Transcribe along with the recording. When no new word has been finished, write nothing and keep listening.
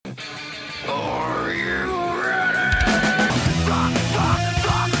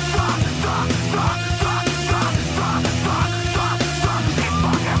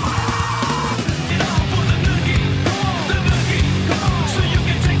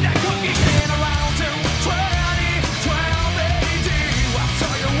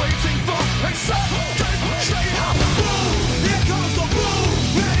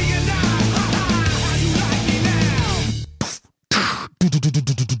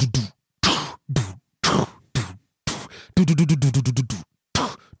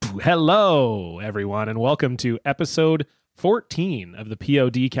Hello, everyone, and welcome to episode 14 of the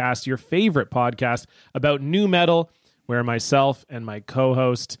POD Cast, your favorite podcast about new metal, where myself and my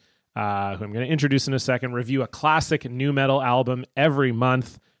co-host, who I'm going to introduce in a second, review a classic new metal album every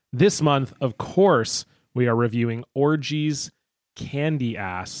month. This month, of course, we are reviewing Orgy's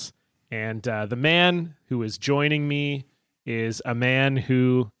Candyass, and the man who is joining me is a man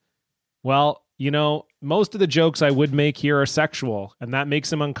who, well, you know, most of the jokes I would make here are sexual, and that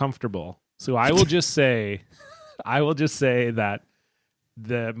makes him uncomfortable. So I will just say, that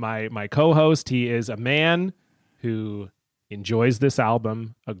my co-host, he is a man who enjoys this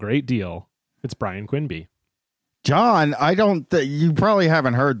album a great deal. It's Bryan Quinby. John, you probably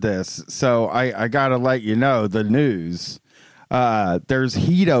haven't heard this, so I got to let you know the news. There's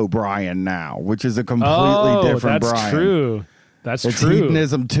Hedo Bryan now, which is a completely different Bryan. That's true. It's true.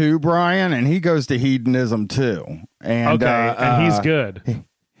 Hedonism 2 Bryan, and he goes to Hedonism 2. And, and he's good.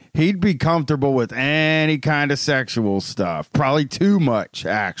 He'd be comfortable with any kind of sexual stuff. Probably too much,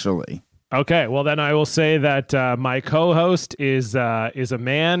 actually. Okay, well then I will say that my co-host is a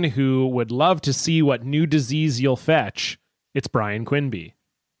man who would love to see what new disease you'll fetch. It's Bryan Quinby.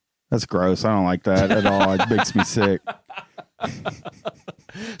 That's gross. I don't like that at all. It makes me sick.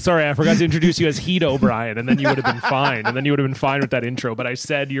 Sorry, I forgot to introduce you as Hedo Bryan, and then you would have been fine. And then you would have been fine with that intro, but I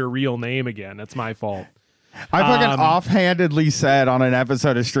said your real name again. That's my fault. I fucking offhandedly said on an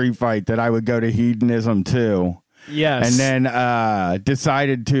episode of Street Fight that I would go to Hedonism 2. Yes. And then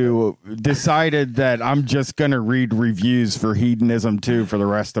decided that I'm just going to read reviews for Hedonism 2 for the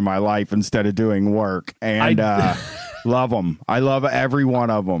rest of my life instead of doing work. And love them. I love every one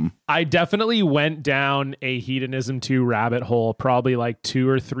of them. I definitely went down a Hedonism 2 rabbit hole probably like 2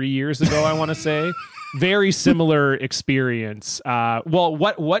 or 3 years ago, I want to say. Very similar experience. Well,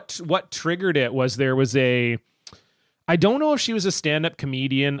 what triggered it was there was I don't know if she was a stand-up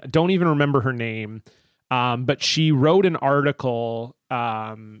comedian. I don't even remember her name. But she wrote an article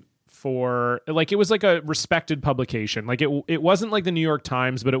for, like, it was like a respected publication. Like it wasn't like the New York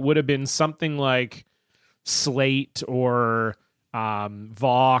Times, but it would have been something like Slate or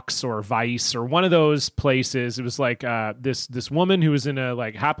Vox or Vice or one of those places. It was like this woman who was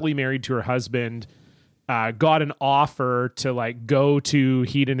happily married to her husband got an offer to like go to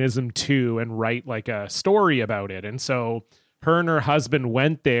Hedonism 2 and write like a story about it. And so her and her husband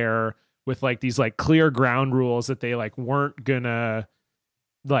went there with like these like clear ground rules that they like weren't gonna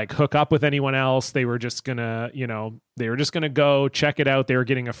like hook up with anyone else. They were just gonna, go check it out. They were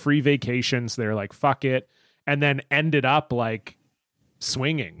getting a free vacation. So they're like, fuck it. And then ended up like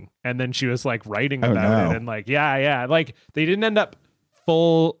swinging. And then she was like writing about it. And like, yeah. Like they didn't end up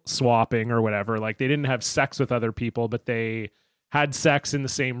full swapping or whatever. Like they didn't have sex with other people, but they had sex in the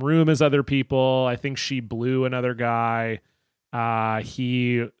same room as other people. I think she blew another guy.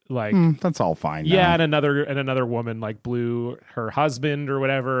 He like that's all fine. Yeah, and another woman like blew her husband or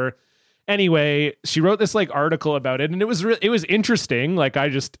whatever. Anyway, she wrote this like article about it, and it was interesting. Like I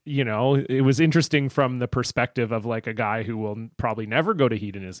just, it was interesting from the perspective of like a guy who will probably never go to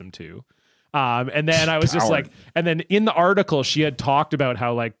Hedonism 2. And then I was just like, and then in the article, she had talked about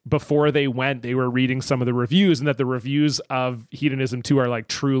how like before they went, they were reading some of the reviews, and that the reviews of Hedonism 2 are like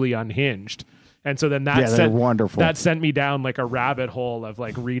truly unhinged. And so then that sent me down like a rabbit hole of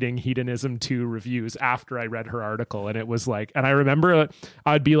like reading Hedonism 2 reviews after I read her article. And it was like, and I remember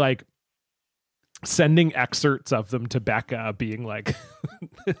I'd be like sending excerpts of them to Becca being like,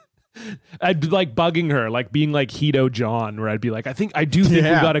 I'd be like bugging her, like being like Hedo John, where I'd be like, I think we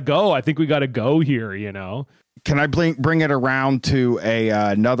gotta go. I think we gotta go here, Can I bring it around to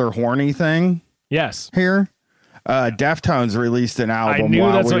another horny thing? Yes. Here. Deftones released an album. I knew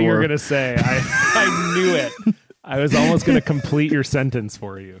that's what you were going to say. I knew it. I was almost going to complete your sentence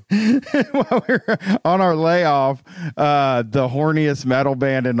for you. While we were on our layoff, the horniest metal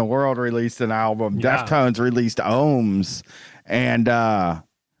band in the world released an album. Yeah. Deftones released Ohms, and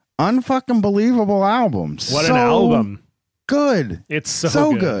unfucking believable albums. What an album. Good. It's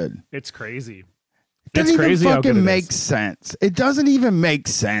so good. It's crazy. It doesn't even fucking make sense. It doesn't even make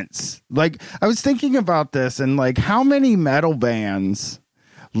sense. Like, I was thinking about this, and like, how many metal bands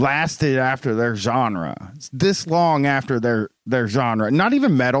lasted after their genre? This long after their genre? Not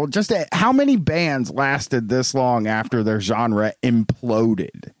even metal. Just how many bands lasted this long after their genre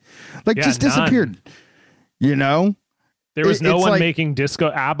imploded? Like, just disappeared. There was no one making disco.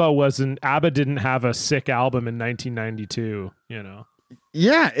 ABBA didn't have a sick album in 1992.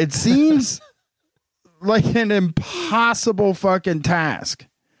 Yeah, it seems like an impossible fucking task.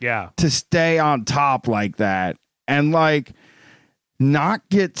 Yeah. To stay on top like that. And like not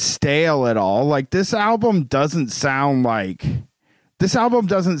get stale at all. Like this album doesn't sound like old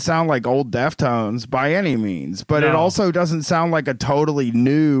Deftones by any means, but it also doesn't sound like a totally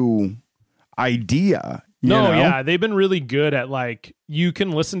new idea. You know? Yeah, they've been really good at like, you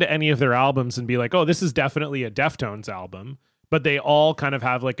can listen to any of their albums and be like, oh, this is definitely a Deftones album, but they all kind of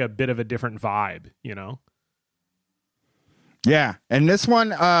have like a bit of a different vibe, you know? Yeah, and this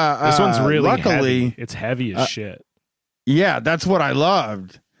one's really luckily heavy. It's heavy as shit. Yeah, that's what I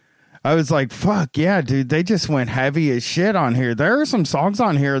loved. I was like, fuck yeah, dude, they just went heavy as shit on here. There are some songs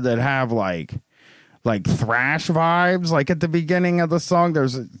on here that have like thrash vibes, like at the beginning of the song. There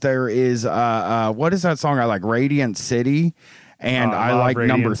is what is that song I like? Radiant City. And I like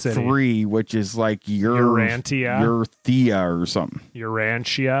Radiant number City. 3, which is like Urantia or something.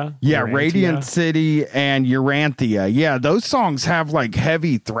 Urantia? Yeah, Radiant City and Urantia. Yeah, those songs have like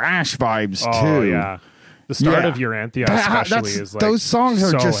heavy thrash vibes too. Oh, yeah. The start of Urantia especially is like those songs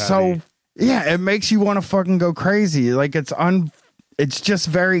are just heavy. so... Yeah, it makes you want to fucking go crazy. Like it's just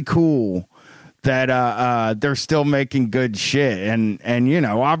very cool that they're still making good shit. And you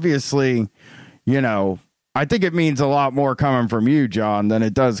know, obviously, you know... I think it means a lot more coming from you, John, than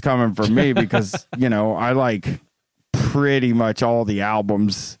it does coming from me because, you know, I like pretty much all the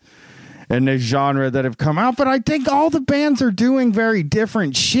albums in this genre that have come out. But I think all the bands are doing very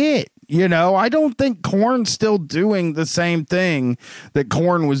different shit. You know, I don't think Korn's still doing the same thing that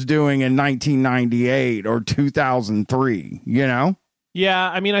Korn was doing in 1998 or 2003, you know? Yeah,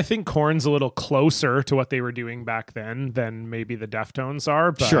 I mean, I think Korn's a little closer to what they were doing back then than maybe the Deftones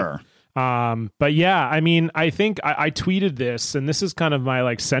are. But... Sure. But yeah, I mean, I think I tweeted this, and this is kind of my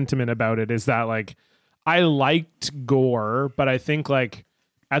like sentiment about it, is that like I liked Gore, but I think like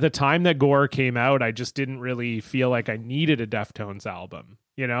at the time that Gore came out, I just didn't really feel like I needed a Deftones album.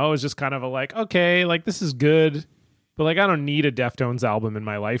 You know, it was just kind of a like, okay, like this is good, but like I don't need a Deftones album in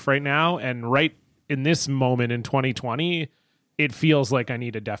my life right now. And right in this moment in 2020, it feels like I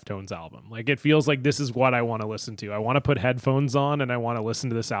need a Deftones album. Like it feels like this is what I want to listen to. I want to put headphones on and I want to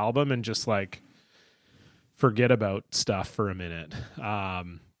listen to this album and just like forget about stuff for a minute.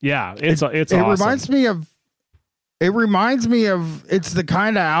 Yeah, it's awesome. It reminds me of it's the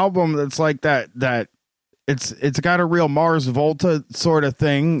kind of album that's like that it's got a real Mars Volta sort of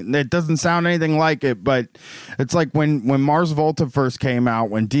thing. It doesn't sound anything like it, but it's like when Mars Volta first came out,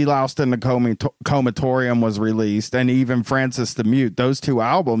 when Deloused in the Comatorium was released, and even Francis the Mute, those two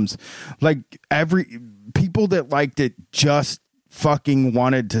albums, like people that liked it just fucking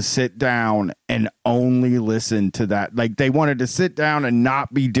wanted to sit down and only listen to that. Like they wanted to sit down and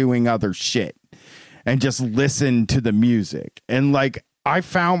not be doing other shit and just listen to the music. And like I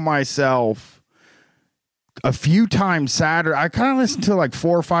found myself a few times Saturday. I kind of listened to like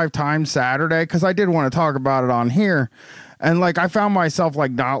 4 or 5 times Saturday because I did want to talk about it on here. And like I found myself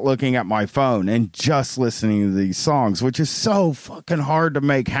like not looking at my phone and just listening to these songs, which is so fucking hard to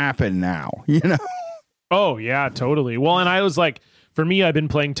make happen now, you know? Oh, yeah, totally. Well, and I was like, for me, I've been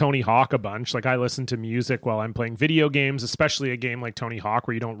playing Tony Hawk a bunch. Like I listen to music while I'm playing video games, especially a game like Tony Hawk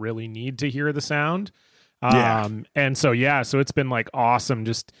where you don't really need to hear the sound. And so, yeah, so it's been like awesome.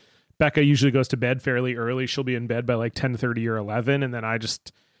 Just Becca usually goes to bed fairly early. She'll be in bed by like 10:30 or 11. And then I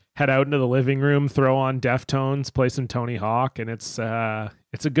just head out into the living room, throw on Deftones, play some Tony Hawk. And it's a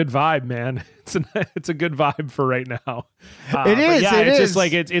good vibe, man. It's a good vibe for right now. It is. Yeah, it's just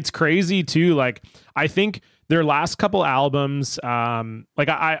like, it's crazy too. Like I think their last couple albums, like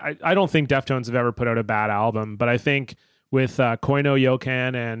I don't think Deftones have ever put out a bad album, but I think with Koino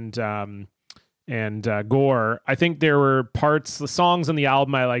Yokan and Gore, I think there were the songs on the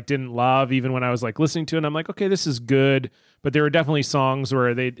album I like didn't love, even when I was like listening to it and I'm like, okay, this is good, but there were definitely songs where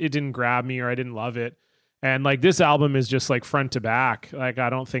it didn't grab me or I didn't love it. And like this album is just like front to back. Like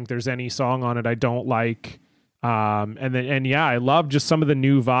I don't think there's any song on it I don't like. And yeah, I love just some of the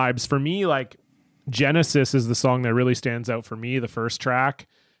new vibes. For me, like Genesis is the song that really stands out for me, the first track.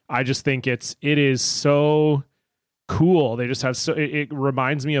 I just think it is so cool. They just have it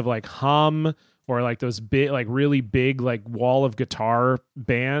reminds me of like Hum or like those big, like really big, like wall of guitar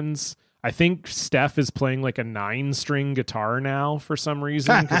bands. I think Steph is playing like a 9-string guitar now for some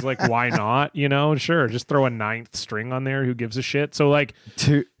reason. Cause like, why not? You know, sure. Just throw a 9th string on there. Who gives a shit? So like,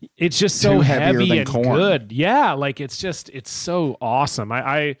 it's just so heavy and Korn. Good. Yeah. Like it's so awesome.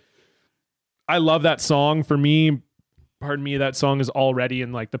 I love that song. For me, pardon me, that song is already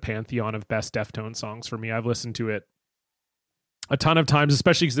in like the pantheon of best Deftones songs for me. I've listened to it a ton of times,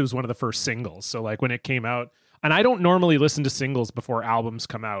 especially because it was one of the first singles. So like when it came out, and I don't normally listen to singles before albums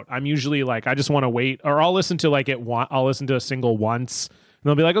come out. I'm usually like, I just want to wait, or I'll listen to like I'll listen to a single once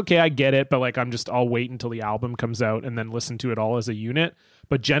they'll be like, okay, I get it, but like I'll wait until the album comes out and then listen to it all as a unit.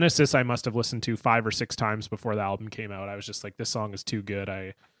 But Genesis I must have listened to 5 or 6 times before the album came out. I was just like, this song is too good.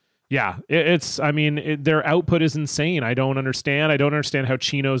 Their output is insane. I don't understand how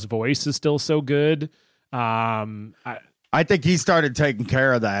Chino's voice is still so good. I think he started taking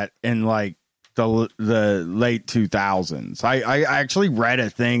care of that in like the late 2000s. I actually read a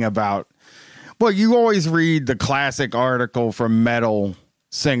thing about, well, you always read the classic article from metal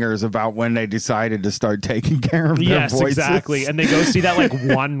singers about when they decided to start taking care of their voices. Yes, exactly. And they go see that like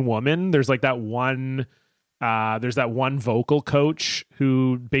one woman. There's like that one there's that one vocal coach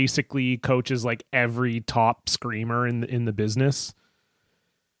who basically coaches like every top screamer in the business.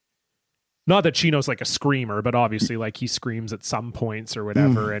 Not that Chino's like a screamer, but obviously like he screams at some points or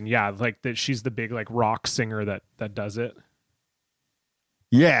whatever. And yeah, like that she's the big like rock singer that does it.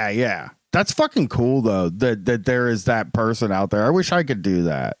 Yeah. That's fucking cool though, that there is that person out there. I wish I could do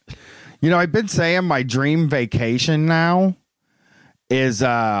that. You know, I've been saying my dream vacation now is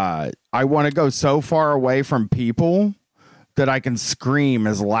I want to go so far away from people that I can scream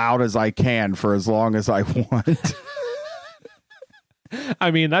as loud as I can for as long as I want.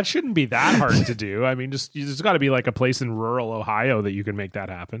 I mean, that shouldn't be that hard to do. I mean, you just got to be like a place in rural Ohio that you can make that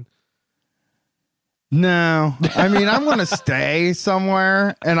happen. No, I mean, I'm going to stay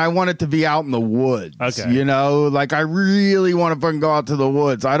somewhere and I want it to be out in the woods. Okay. You know, like I really want to fucking go out to the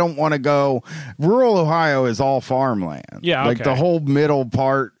woods. I don't want to go. Rural Ohio is all farmland. Yeah. Like the whole middle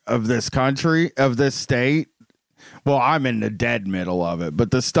part of this country, of this state. Well, I'm in the dead middle of it,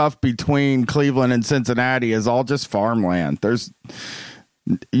 but the stuff between Cleveland and Cincinnati is all just farmland. There's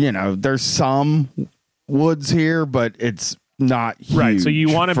some woods here, but it's not huge. Right. So you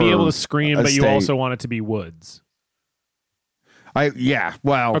want to be able to scream, but you also want it to be woods.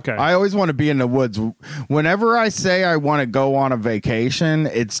 Okay. I always want to be in the woods. Whenever I say I want to go on a vacation,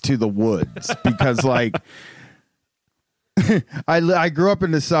 it's to the woods because like I grew up in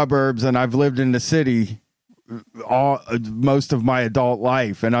the suburbs and I've lived in the city most of my adult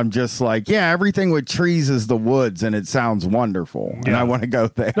life, and I'm just like, yeah, everything with trees is the woods and it sounds wonderful. Yeah. And I want to go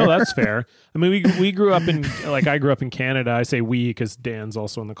there. No, that's fair. I mean, we grew up in, like, I grew up in Canada. I say we because Dan's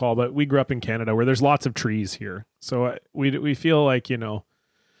also on the call, but we grew up in Canada where there's lots of trees here. So we feel like, you know,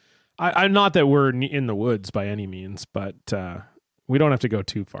 I'm not that we're in the woods by any means, but we don't have to go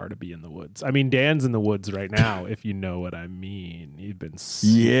too far to be in the woods. I mean, Dan's in the woods right now, if you know what I mean. You've been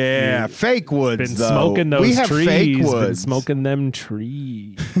fake woods. Been though. Smoking those we have trees. Fake woods. Been smoking them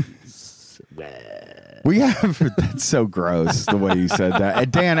trees. We have. That's so gross the way you said that.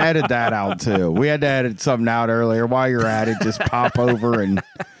 And Dan, edit that out too. We had to edit something out earlier. While you're at it, just pop over and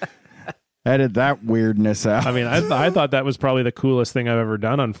edit that weirdness out. I mean, I thought that was probably the coolest thing I've ever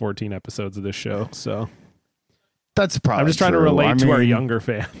done on 14 episodes of this show. So. That's probably I'm just trying to relate to our younger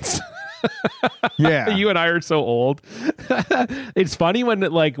fans. Yeah. You and I are so old. It's funny when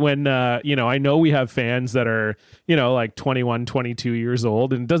I know we have fans that are, you know, like 21, 22 years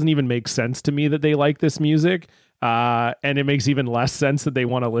old, and it doesn't even make sense to me that they like this music. And it makes even less sense that they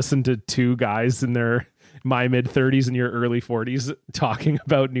want to listen to two guys in my mid 30s and your early 40s talking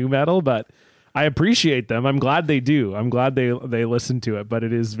about nu metal, but I appreciate them. I'm glad they do. I'm glad they listen to it, but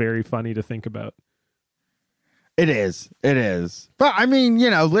it is very funny to think about. It is. But I mean, you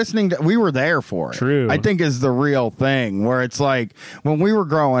know, we were there for it. True. I think is the real thing where it's like when we were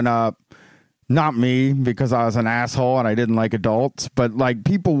growing up, not me because I was an asshole and I didn't like adults, but like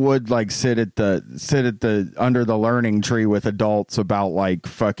people would like sit at the under the learning tree with adults about like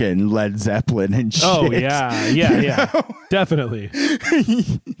fucking Led Zeppelin and shit. Oh yeah. Definitely.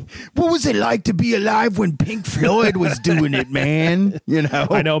 What was it like to be alive when Pink Floyd was doing it, man? You know.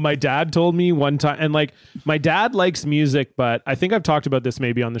 I know my dad told me one time, and like my dad likes music, but I think I've talked about this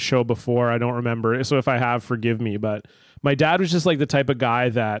maybe on the show before. I don't remember. So if I have, forgive me, but my dad was just like the type of guy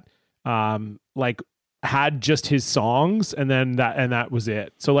that like had just his songs and that was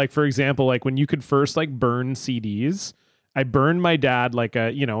it. So like, for example, like when you could first like burn CDs, I burned my dad like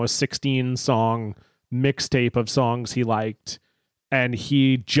a 16 song mixtape of songs he liked, and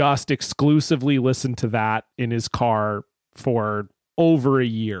he just exclusively listened to that in his car for over a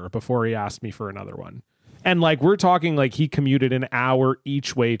year before he asked me for another one. And like, we're talking like he commuted an hour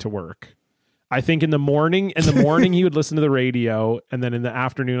each way to work. I think in the morning he would listen to the radio, and then in the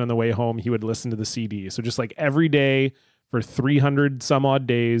afternoon on the way home, he would listen to the CD. So just like every day for 300 some odd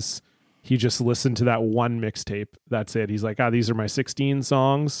days, he just listened to that one mixtape. That's it. He's like, these are my 16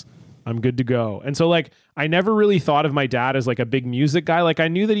 songs. I'm good to go. And so like, I never really thought of my dad as like a big music guy. Like I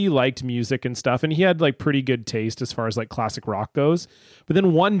knew that he liked music and stuff, and he had like pretty good taste as far as like classic rock goes. But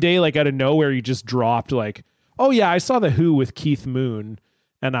then one day, like out of nowhere, he just dropped like, oh yeah, I saw The Who with Keith Moon.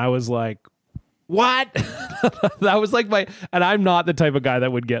 And I was like, what? That was like and I'm not the type of guy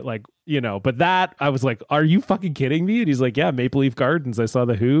that would get like, but that I was like, are you fucking kidding me? And he's like, yeah, Maple Leaf Gardens. I saw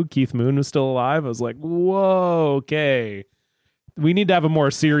the Who. Keith Moon was still alive. I was like, whoa, okay. We need to have a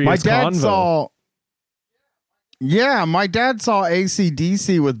more serious convo. My dad saw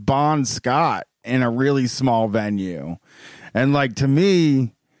AC/DC with Bon Scott in a really small venue. And like, to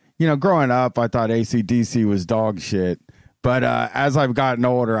me, growing up, I thought AC/DC was dog shit. But as I've gotten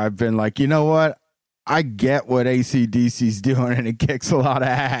older, I've been like, you know what? I get what AC/DC's doing, and it kicks a lot of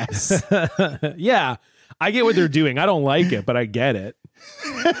ass. Yeah, I get what they're doing. I don't like it, but I get it.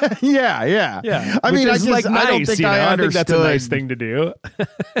 Yeah. I mean, nice, I don't think I understood. I think that's a nice thing to do.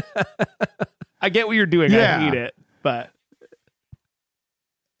 I get what you're doing. Yeah. I hate it, but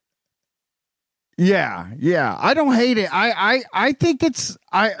yeah. I don't hate it. I think it's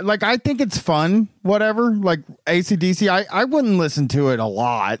I think it's fun. Whatever. Like AC/DC, I wouldn't listen to it a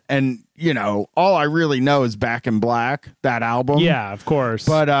lot, and all I really know is Back in Black, that album. Yeah, of course.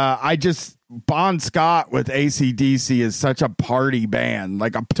 But Bon Scott with AC/DC is such a party band,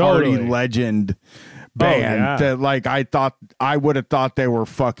 like a party legend band that like I would have thought they were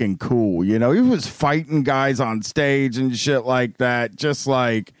fucking cool. He was fighting guys on stage and shit like that. Just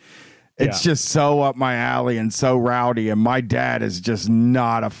like, it's just so up my alley and so rowdy. And my dad is just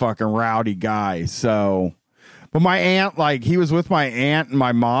not a fucking rowdy guy. So, but my aunt, like, he was with my aunt and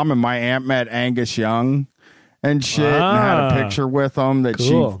my mom, and my aunt met Angus Young and shit, and had a picture with him that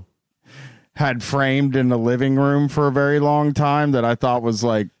she had framed in the living room for a very long time, that I thought was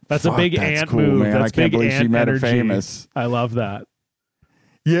like, that's a big aunt cool, move. Man. That's I can't believe she met energy. a famous. I love that.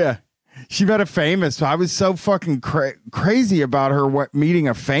 Yeah. She met a famous. I was so fucking crazy about her meeting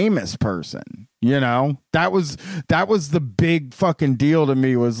a famous person. That was the big fucking deal to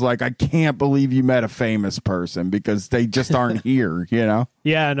me, was like, I can't believe you met a famous person, because they just aren't here,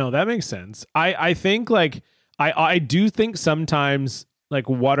 Yeah, no, that makes sense. I think like, I do think sometimes, like,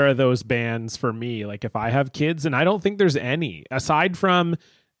 what are those bands for me? Like, if I have kids, and I don't think there's any aside from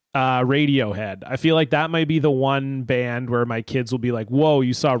Radiohead. I feel like that might be the one band where my kids will be like, whoa,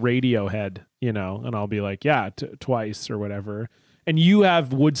 you saw Radiohead, and I'll be like, yeah, twice or whatever. And you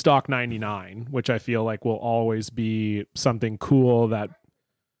have Woodstock 99, which I feel like will always be something cool. That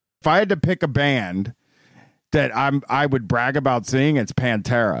if I had to pick a band that I would brag about seeing, it's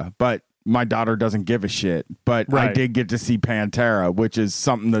Pantera, but my daughter doesn't give a shit. But I did get to see Pantera, which is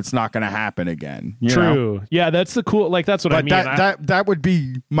something that's not going to happen again. True. Yeah, that's the cool. Like, that's what I mean. That would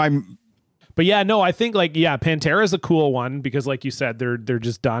be my. But yeah, no, I think like, Pantera is a cool one, because like you said, they're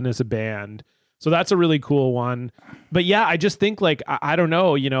just done as a band. So that's a really cool one. But yeah, I just think like, I don't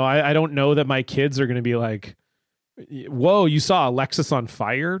know, I don't know that my kids are going to be like, whoa, you saw Alexis on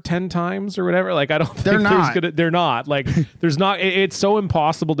Fire 10 times or whatever. Like, I don't think they're not like, there's not, it's so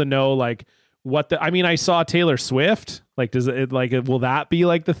impossible to know like I saw Taylor Swift. Like, does it like, will that be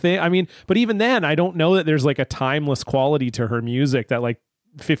like the thing? I mean, but even then, I don't know that there's like a timeless quality to her music that like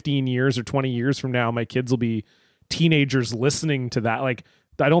 15 years or 20 years from now, my kids will be teenagers listening to that. Like,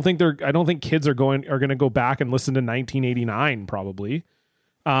 I don't think kids are going to go back and listen to 1989 probably.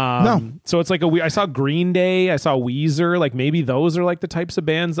 No. So it's like I saw Green Day, I saw Weezer, like maybe those are like the types of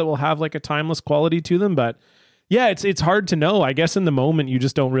bands that will have like a timeless quality to them. But yeah, it's hard to know. I guess in the moment you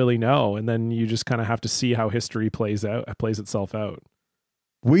just don't really know. And then you just kind of have to see how history plays itself out.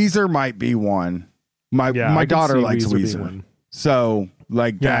 Weezer might be one. My daughter likes Weezer. So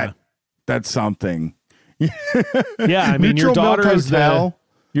like that's something. Yeah. I mean, your daughter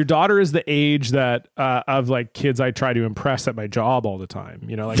is the age that of like kids I try to impress at my job all the time.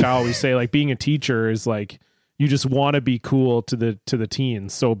 Like I always say, like being a teacher is like, you just want to be cool to the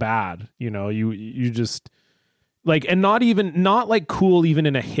teens so bad. You just like, and not like cool even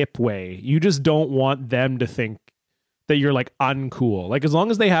in a hip way. You just don't want them to think that you're like uncool. Like as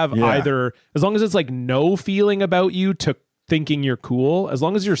long as they have as long as it's like no feeling about you to thinking you're cool, as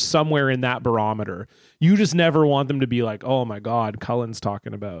long as you're somewhere in that barometer, you just never want them to be like, oh my God, Cullen's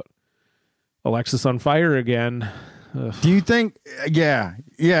talking about Alexis on Fire again. Ugh. Do you think? Yeah.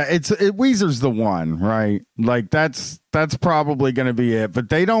 Weezer's the one, right? Like that's probably going to be it. But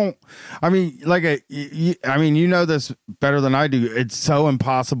they don't. I mean, you know this better than I do. It's so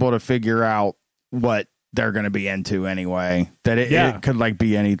impossible to figure out what they're going to be into anyway. That it could like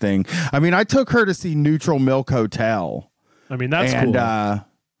be anything. I mean, I took her to see Neutral Milk Hotel. I mean, that's cool.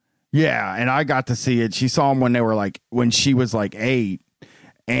 And I got to see it. She saw them when she was like 8.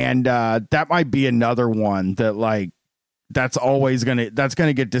 And that might be another one that like that's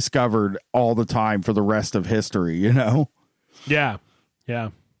gonna get discovered all the time for the rest of history, Yeah.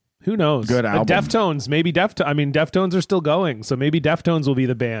 Who knows? Good album. Deftones, maybe Deftones are still going, so maybe Deftones will be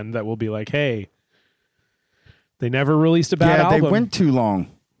the band that will be like, hey, they never released a bad album. Yeah, they went too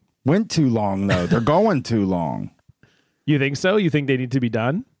long. Went too long, though. They're going too long. You think so? You think they need to be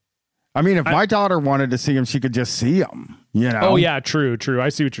done? I mean, if my daughter wanted to see them, she could just see them, you know? Oh, yeah, true. I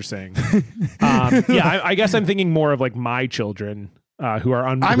see what you're saying. I guess I'm thinking more of like my children who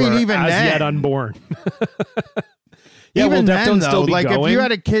are yet unborn. Yeah, even well, Deftones then, though, still be like going. if you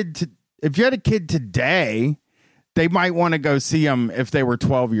had a kid today, they might want to go see them if they were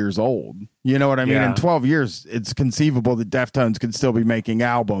 12 years old. You know what I mean? Yeah. In 12 years, it's conceivable that Deftones could still be making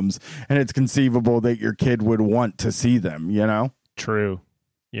albums, and it's conceivable that your kid would want to see them, you know? True.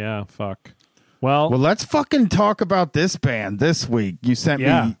 Yeah, fuck. Well, let's fucking talk about this band this week. You sent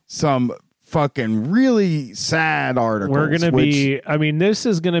me some fucking really sad articles. We're going to be, I mean,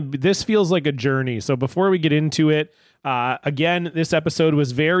 this feels like a journey. So before we get into it, again, this episode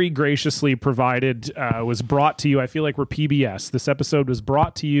was very graciously was brought to you. I feel like we're PBS. This episode was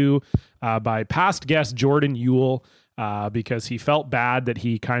brought to you by past guest Jordan Yule because he felt bad that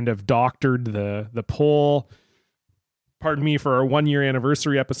he kind of doctored the poll. Pardon me, for our 1-year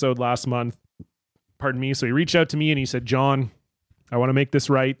anniversary episode last month. Pardon me. So he reached out to me and he said, John, I want to make this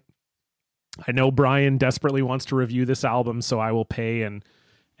right. I know Bryan desperately wants to review this album, so I will pay and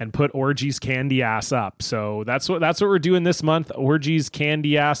put Orgy's Candyass up. So that's what we're doing this month. Orgy's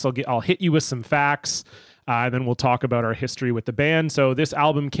Candyass. I'll hit you with some facts, and then we'll talk about our history with the band. So this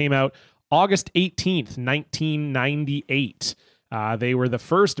album came out August 18th, 1998. They were the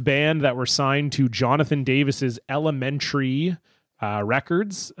first band that were signed to Jonathan Davis's Elementary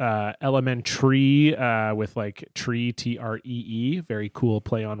Records. Elementary with like tree, Tree. Very cool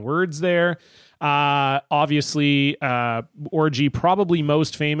play on words there. Obviously, Orgy probably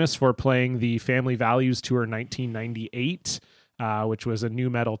most famous for playing the Family Values Tour 1998, which was a new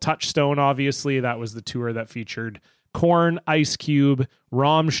metal touchstone. Obviously, that was the tour that featured Korn, Ice Cube,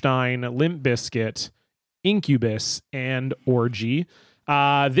 Rammstein, Limp Bizkit, Incubus, and Orgy.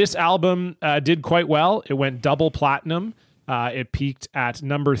 This album did quite well. It went double platinum. It peaked at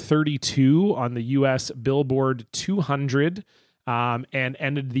number 32 on the U.S. Billboard 200 and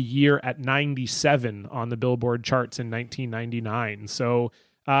ended the year at 97 on the Billboard charts in 1999. So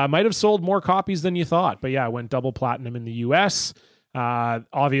might have sold more copies than you thought. But yeah, it went double platinum in the U.S.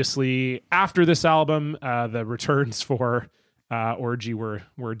 Obviously, after this album, the returns for Orgy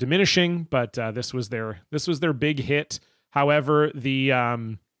were diminishing, but this was their big hit. However, their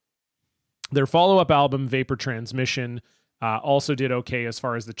follow-up album, Vapor Transmission, also did okay as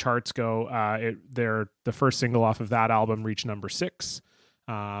far as the charts go. The first single off of that album reached number 6.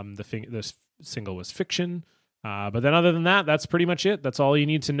 This single was Fiction. But then other than that, that's pretty much it. That's all you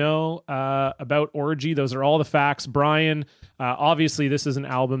need to know about Orgy. Those are all the facts. Bryan, obviously this is an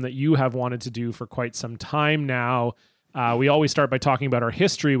album that you have wanted to do for quite some time now. We always start by talking about our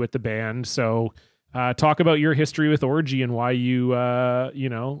history with the band. So talk about your history with Orgy and why you,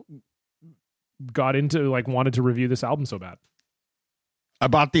 got into wanted to review this album so bad.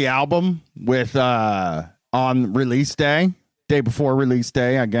 About the album with on release day before release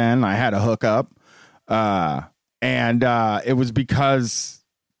day, again, I had a hookup. And it was because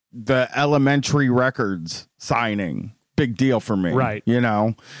the Elementary Records signing, big deal for me. Right. You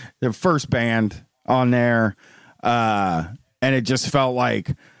know, the first band on there. And it just felt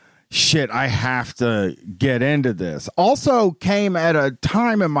like, shit, I have to get into this. Also came at a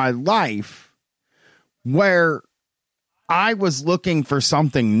time in my life where I was looking for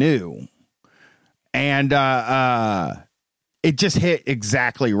something new. And it just hit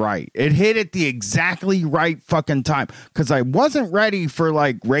exactly right. It hit at the exactly right fucking time. Because I wasn't ready for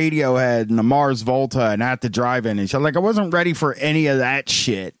like Radiohead and the Mars Volta and At the Drive-In and shit. Like I wasn't ready for any of that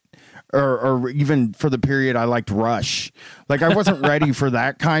shit. Or even for the period I liked Rush. Like I wasn't ready for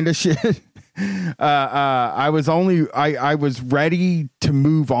that kind of shit. I was ready to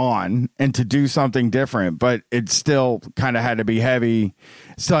move on and to do something different, but it still kind of had to be heavy.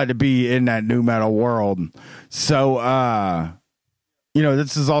 Still had to be in that new metal world. So,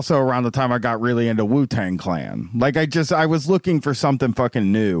 this is also around the time I got really into Wu-Tang Clan. Like I was looking for something fucking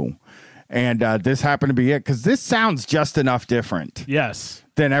new. And this happened to be it because this sounds just enough different. Yes.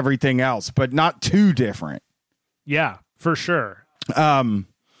 Than everything else, but not too different. Yeah, for sure. I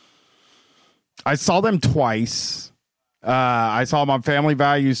saw them twice. I saw them on Family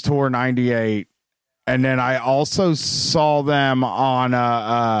Values Tour 98. And then I also saw them on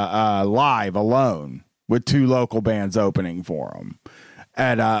live alone with 2 local bands opening for them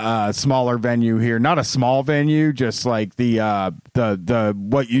at a smaller venue here. Not a small venue, just like the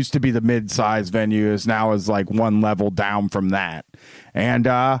what used to be the mid-size venue is now is like one level down from that. And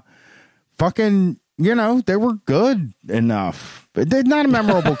fucking, they were good enough. But they're not a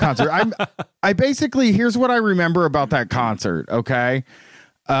memorable concert. I basically, here's what I remember about that concert. Okay.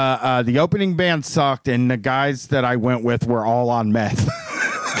 The opening band sucked, and the guys that I went with were all on meth.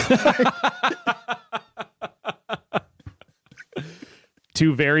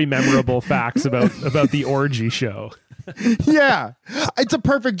 Two very memorable facts about the Orgy show. Yeah, it's a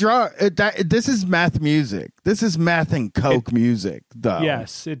perfect draw. This is meth music. This is meth and coke music, though.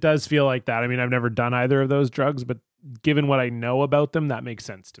 Yes, it does feel like that. I mean, I've never done either of those drugs, but given what I know about them, that makes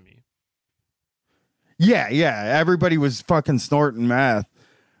sense to me. Yeah. Everybody was fucking snorting meth.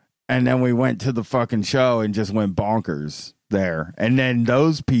 And then we went to the fucking show and just went bonkers there. And then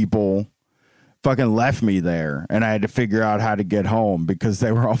those people fucking left me there. And I had to figure out how to get home because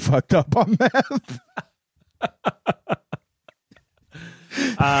they were all fucked up on meth.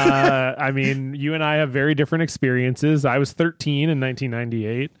 I mean, you and I have very different experiences. I was 13 in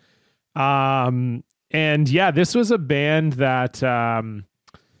 1998. And yeah, this was a band that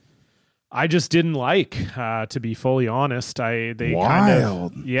I just didn't like, to be fully honest. This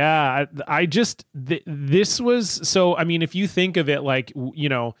was, so, I mean, if you think of it like,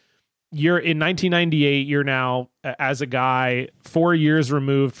 you're in 1998, you're now, as a guy, 4 years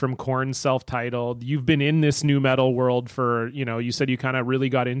removed from Korn's self-titled. You've been in this new metal world for, you said you kind of really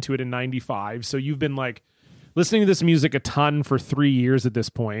got into it in 95. So you've been like listening to this music a ton for 3 years at this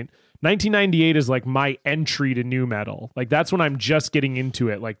point. 1998 is like my entry to new metal. Like that's when I'm just getting into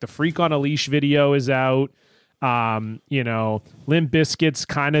it. Like the Freak on a Leash video is out. Limp Bizkit's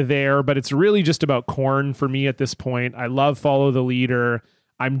kind of there, but it's really just about Korn for me at this point. I love Follow the Leader.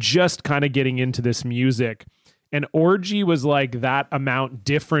 I'm just kind of getting into this music. And Orgy was like that amount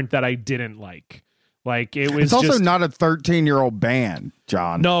different that I didn't like. Like it was. It's also not a 13-year-old band,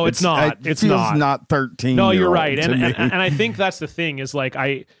 John. No, it's not. It feels not 13. No, you're right. And I think that's the thing is like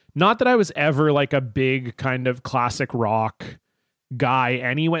not that I was ever like a big kind of classic rock guy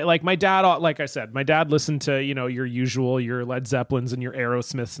anyway. Like my dad, like I said, my dad listened to, your Led Zeppelins and your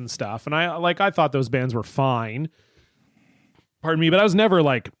Aerosmiths and stuff. And I thought those bands were fine. Pardon me, but I was never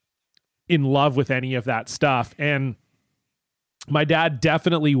like in love with any of that stuff. And my dad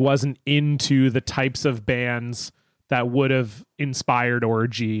definitely wasn't into the types of bands that would have inspired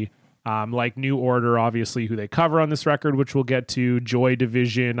Orgy. Like New Order, obviously, who they cover on this record, which we'll get to. Joy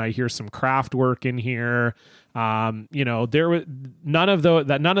Division. I hear some Kraftwerk in here. There was none of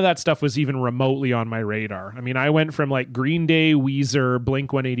that stuff was even remotely on my radar. I mean, I went from like Green Day, Weezer,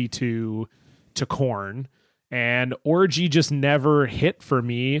 Blink-182 to Korn, and Orgy just never hit for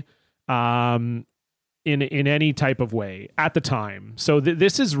me in any type of way at the time. So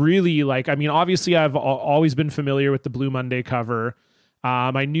this is really like, I mean, obviously, I've always been familiar with the Blue Monday cover.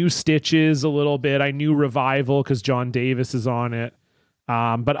 I knew Stitches a little bit. I knew Revival because John Davis is on it.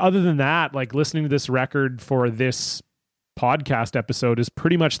 But other than that, like listening to this record for this podcast episode is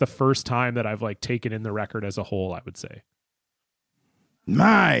pretty much the first time that I've like taken in the record as a whole, I would say.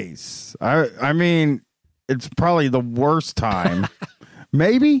 Nice. I mean, it's probably the worst time.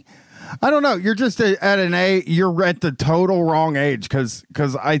 Maybe. I don't know. You're just at an age. You're at the total wrong age because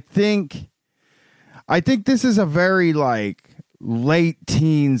I think this is a very like late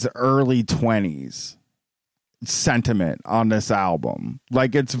teens, early 20s sentiment on this album.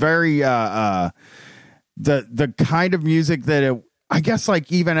 Like it's very the kind of music that it, I guess,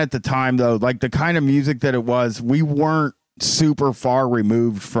 like even at the time though, like the kind of music that it was, we weren't super far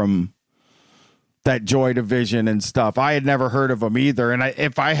removed from that Joy Division and stuff. I had never heard of them either, and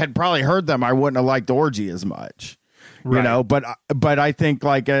if I had probably heard them, I wouldn't have liked Orgy as much. Right. But I think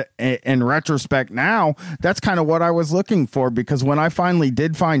like in retrospect now, that's kind of what I was looking for, because when I finally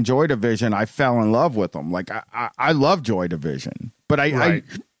did find Joy Division, I fell in love with them. Like I love Joy Division, but I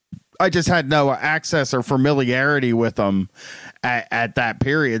just had no access or familiarity with them at that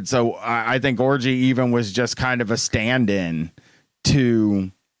period. So I think Orgy even was just kind of a stand-in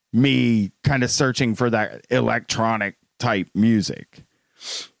to me kind of searching for that electronic type music.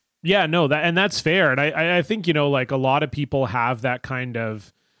 Yeah, no, that's fair. And I think, like a lot of people have that kind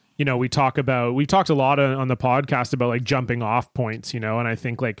of, we talked a lot on the podcast about like jumping off points, and I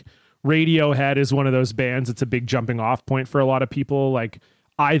think like Radiohead is one of those bands. It's a big jumping off point for a lot of people, like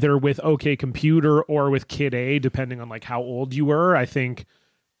either with OK Computer or with Kid A, depending on like how old you were. I think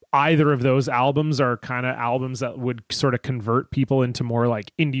either of those albums are kind of albums that would sort of convert people into more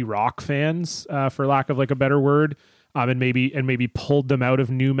like indie rock fans, for lack of like a better word. And maybe pulled them out of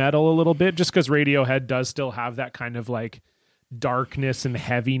new metal a little bit, just because Radiohead does still have that kind of like darkness and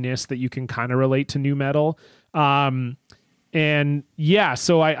heaviness that you can kind of relate to new metal. And yeah,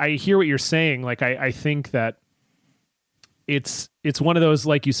 so I hear what you're saying. Like, I think that it's one of those,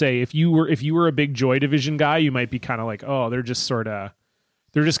 like you say, if you were a big Joy Division guy, you might be kind of like, oh, they're just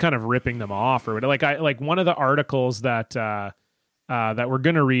kind of ripping them off or whatever. Like one of the articles that that we're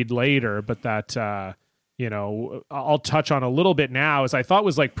gonna read later, but that I'll touch on a little bit now, is I thought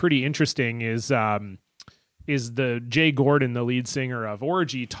was like pretty interesting is the Jay Gordon, the lead singer of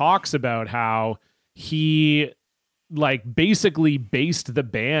Orgy, talks about how he like basically based the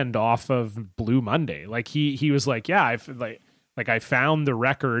band off of Blue Monday. Like he was like, yeah, I found the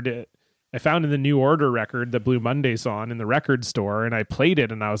record. I found in the New Order record that Blue Monday's on in the record store, and I played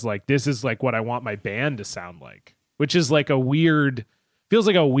it, and I was like, this is like what I want my band to sound like, which is like feels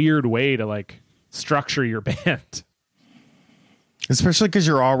like a weird way to like structure your band. Especially because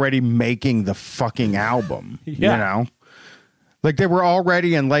you're already making the fucking album, yeah. You know? Like they were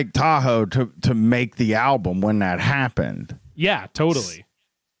already in Lake Tahoe to make the album when that happened. Yeah, totally.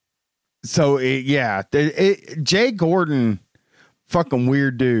 So, Jay Gordon, fucking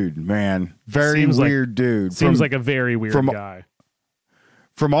weird dude, man. Very weird dude. Seems like a very weird guy.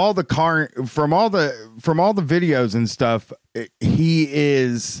 From all the videos and stuff, he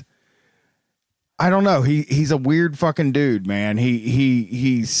is, I don't know. He's a weird fucking dude, man.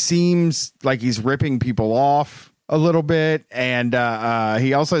 He seems like he's ripping people off a little bit, and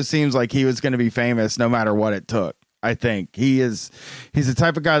he also seems like he was going to be famous no matter what it took. I think he's the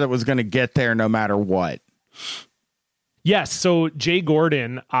type of guy that was going to get there no matter what. Yes. So Jay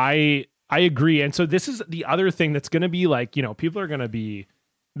Gordon, I agree. And so this is the other thing that's going to be like, people are going to be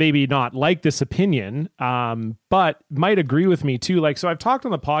maybe not like this opinion, but might agree with me too. Like, so I've talked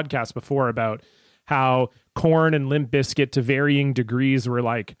on the podcast before about how Korn and Limp Bizkit to varying degrees were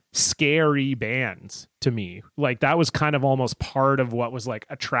like scary bands to me. Like that was kind of almost part of what was like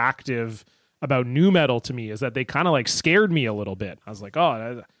attractive about nu metal to me, is that they kind of like scared me a little bit. I was like,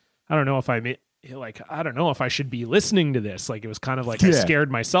 oh, I don't know if I don't know if I should be listening to this. Like it was kind of like I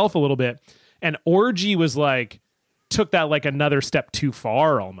scared myself a little bit. And Orgy was like, took that like another step too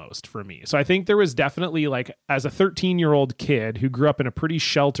far almost for me. So I think there was definitely like, as a 13-year-old kid who grew up in a pretty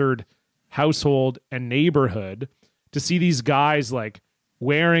sheltered household and neighborhood, to see these guys like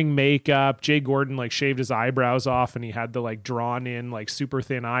wearing makeup. Jay Gordon like shaved his eyebrows off, and he had the like drawn in like super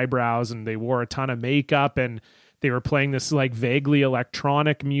thin eyebrows, and they wore a ton of makeup, and they were playing this like vaguely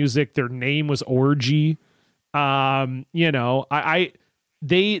electronic music. Their name was Orgy. They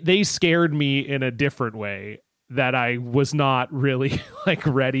scared me in a different way that I was not really like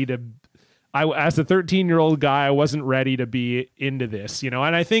ready to. As a 13-year-old guy, I wasn't ready to be into this, and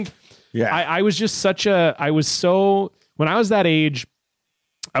I think I was just when I was that age,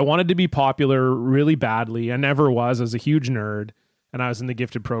 I wanted to be popular really badly. I never was. I was a huge nerd, and I was in the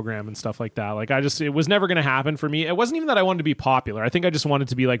gifted program and stuff like that. Like it was never going to happen for me. It wasn't even that I wanted to be popular. I think I just wanted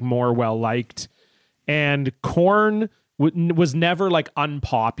to be like more well-liked. And Korn was never like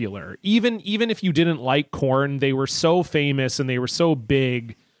unpopular. Even if you didn't like Korn, they were so famous and they were so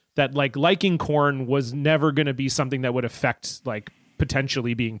big that like liking Korn was never going to be something that would affect like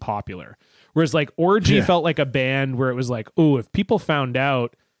potentially being popular. Whereas like Orgy felt like a band where it was like, oh, if people found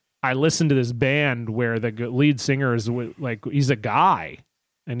out I listened to this band where the lead singer is like, he's a guy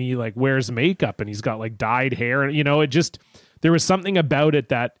and he like wears makeup and he's got like dyed hair, it just, there was something about it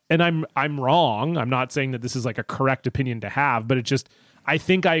that, and I'm wrong. I'm not saying that this is like a correct opinion to have, but it just, I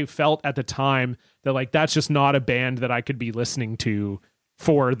think I felt at the time that like, that's just not a band that I could be listening to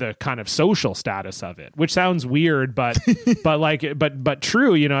for the kind of social status of it, which sounds weird, but but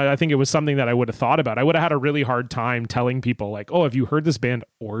true. I think it was something that I would have thought about. I would have had a really hard time telling people like, oh, have you heard this band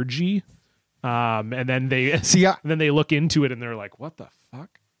Orgy? And then they look into it and they're like, what the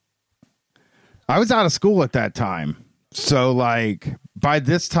fuck? I was out of school at that time, so like by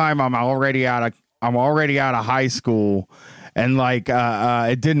this time I'm already out of high school, and like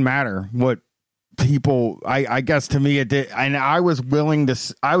it didn't matter what people, I guess to me it did, and I was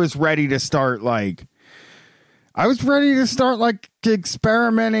ready to start not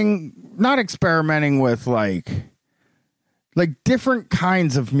experimenting with like different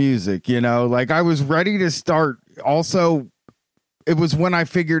kinds of music, like I was ready to start. Also, it was when I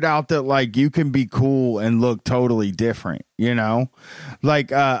figured out that like you can be cool and look totally different,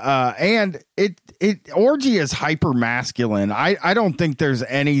 like and Orgy is hyper masculine. I don't think there's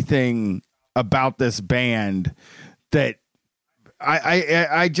anything about this band that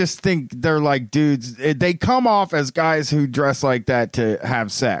I just think they're like dudes. They come off as guys who dress like that to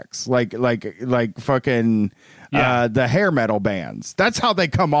have sex, like fucking the hair metal bands. That's how they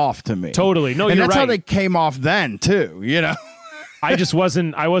come off to me. Totally. No, and that's right. how they came off then too. I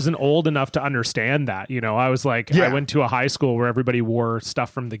wasn't old enough to understand that. I was like, I went to a high school where everybody wore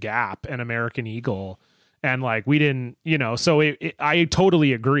stuff from The Gap and American Eagle. And like, we didn't, so I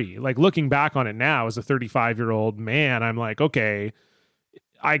totally agree. Like, looking back on it now as a 35-year-old man, I'm like, okay,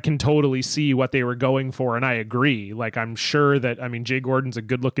 I can totally see what they were going for. And I agree. Like, I'm sure that, Jay Gordon's a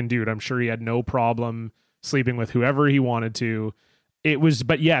good looking dude. I'm sure he had no problem sleeping with whoever he wanted to.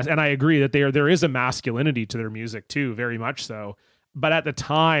 But yes. And I agree that there is a masculinity to their music too, very much so. But at the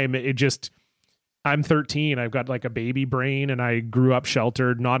time, I'm 13. I've got like a baby brain and I grew up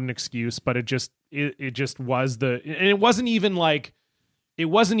sheltered, not an excuse, but it just was and it wasn't even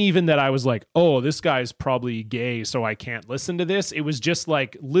that I was like, oh, this guy's probably gay, so I can't listen to this. It was just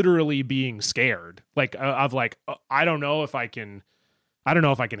like literally being scared, like of like, I don't know if I can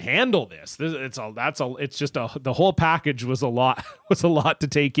handle this. The whole package was a lot to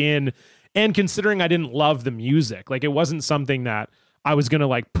take in. And considering I didn't love the music, like it wasn't something that I was going to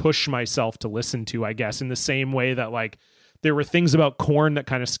like push myself to listen to, I guess, in the same way that like there were things about Korn that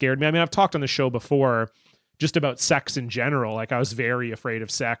kind of scared me. I've talked on the show before just about sex in general. Like, I was very afraid of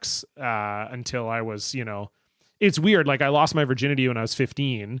sex until I was, it's weird. Like, I lost my virginity when I was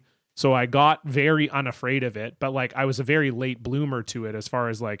 15. So I got very unafraid of it, but like I was a very late bloomer to it as far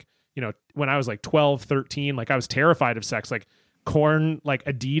as like, when I was like 12, 13, like I was terrified of sex. Like, Korn, like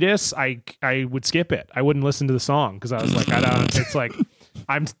Adidas, I would skip it. I wouldn't listen to the song because I was like, it's like,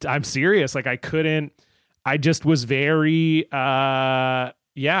 I'm serious. Like, I just was very, and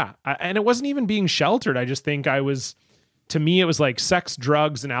it wasn't even being sheltered. I just think to me, it was like sex,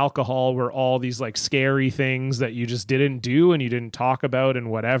 drugs, and alcohol were all these like scary things that you just didn't do and you didn't talk about and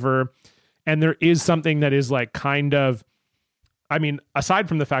whatever. And there is something that is like kind of, aside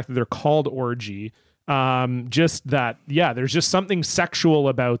from the fact that they're called Orgy, just that, there's just something sexual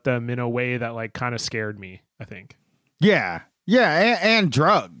about them in a way that like kind of scared me, I think. Yeah. Yeah. And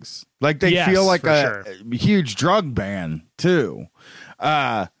drugs. Like they feel like a huge drug ban too.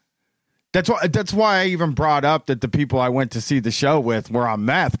 That's why I even brought up that the people I went to see the show with were on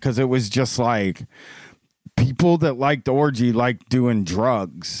meth. 'Cause it was just like people that liked Orgy like doing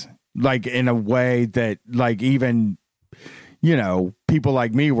drugs, like in a way that like even, people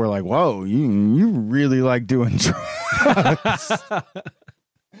like me were like, whoa, you really like doing drugs.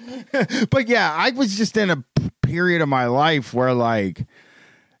 But yeah, I was just in a period of my life where like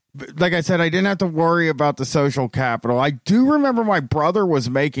I said, I didn't have to worry about the social capital. I do remember my brother was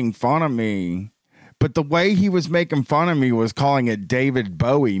making fun of me, but the way he was making fun of me was calling it David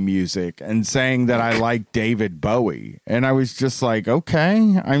Bowie music and saying that I like David Bowie. And I was just like, okay.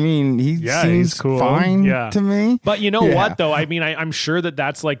 He seems cool. Fine to me. But you know what, though? I'm sure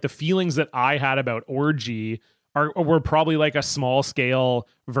that's like the feelings that I had about Orgy were probably like a small scale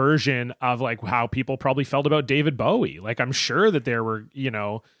version of like how people probably felt about David Bowie. Like, I'm sure that there were,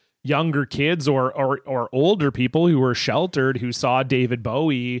 younger kids or older people who were sheltered who saw David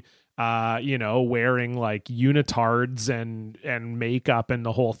Bowie wearing like unitards and makeup and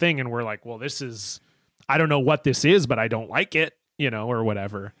the whole thing, and we're like, well, I don't know what this is, but I don't like it, or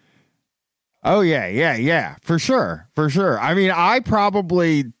whatever. Oh yeah, for sure. I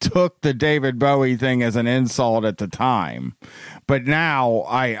probably took the David Bowie thing as an insult at the time, but now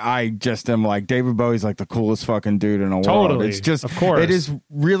I just am like, David Bowie's like the coolest fucking dude in the world. It's just, of course, it is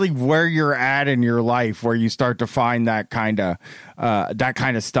really where you're at in your life where you start to find that kind of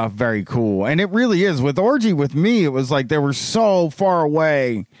stuff very cool. And it really is. With Orgy, with me, it was like they were so far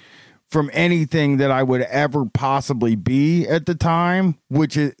away from anything that I would ever possibly be at the time,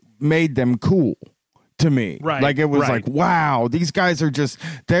 which is made them cool to me. Right. Like, it was like, wow, these guys are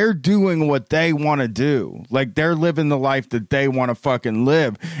they're doing what they want to do. Like, they're living the life that they want to fucking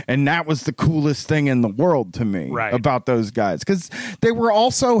live. And that was the coolest thing in the world to me about those guys. 'Cause they were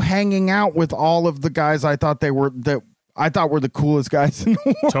also hanging out with all of the guys I thought were the coolest guys in the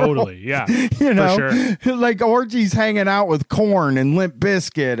world. Totally, yeah. For sure. Like, Orgy's hanging out with Korn and Limp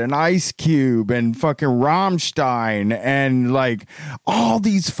Bizkit and Ice Cube and fucking Rammstein and like all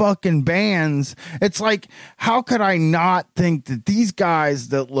these fucking bands. It's like, how could I not think that these guys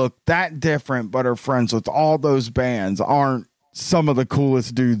that look that different but are friends with all those bands aren't some of the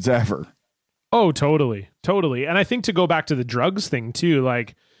coolest dudes ever? Oh, totally. And I think to go back to the drugs thing too,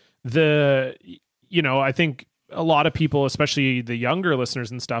 like I think a lot of people, especially the younger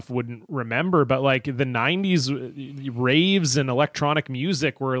listeners and stuff, wouldn't remember, but like the 90s raves and electronic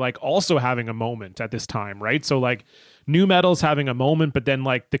music were like also having a moment at this time, right? So like nu metal's having a moment, but then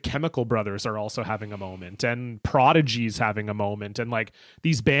like the Chemical Brothers are also having a moment, and Prodigy's having a moment, and like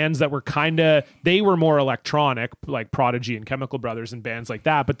these bands that were they were more electronic, like Prodigy and Chemical Brothers and bands like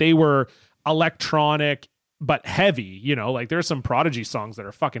that, but they were electronic but heavy, like there's some Prodigy songs that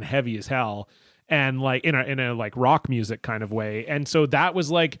are fucking heavy as hell, and like in a like rock music kind of way. And so that was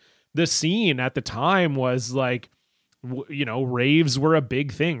like the scene at the time was like, raves were a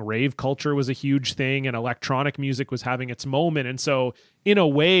big thing. Rave culture was a huge thing, and electronic music was having its moment. And so in a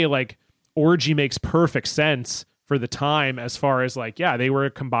way, like, Orgy makes perfect sense for the time, as far as like, yeah, they were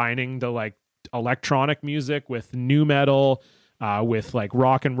combining the like electronic music with nu metal, with like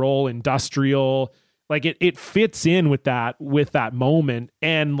rock and roll, industrial. Like it fits in with that moment.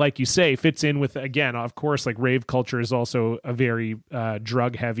 And like you say, fits in with, again, of course, like rave culture is also a very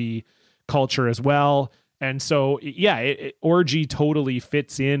drug heavy culture as well. And so, yeah, Orgy totally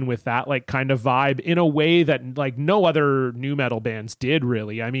fits in with that like kind of vibe in a way that like no other nu metal bands did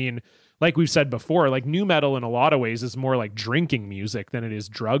really. I mean, like we've said before, like nu metal in a lot of ways is more like drinking music than it is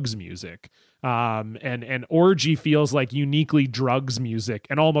drugs music. And Orgy feels like uniquely drugs music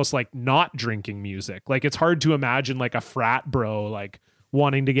and almost like not drinking music. Like it's hard to imagine like a frat bro like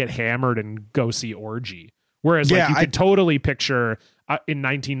wanting to get hammered and go see Orgy. Whereas like you could totally picture in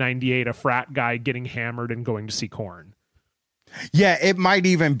 1998 a frat guy getting hammered and going to see Korn. Yeah, it might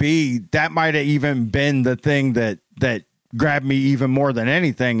even be, that might have even been the thing that grabbed me even more than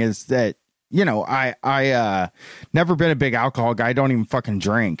anything, is that, you know, I never been a big alcohol guy. I don't even fucking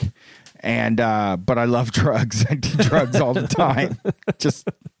drink. And but I love drugs. I do drugs all the time. Just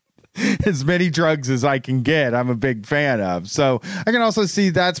as many drugs as I can get, I'm a big fan of. So I can also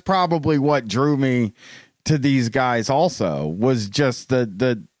see that's probably what drew me to these guys also, was just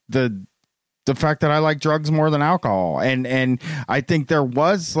the fact that I like drugs more than alcohol. And I think there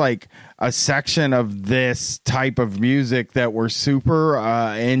was like a section of this type of music that were super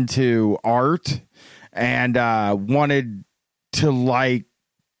into art and wanted to like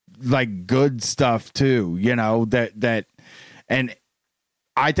good stuff too, you know, that and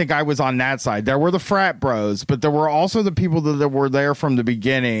I think I was on that side. There were the frat bros, but there were also the people that were there from the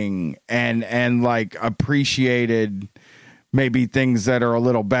beginning and like appreciated maybe things that are a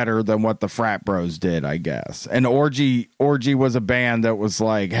little better than what the frat bros did, I guess. And Orgy was a band that was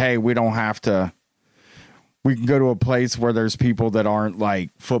like, hey, we don't have to, we can go to a place where there's people that aren't like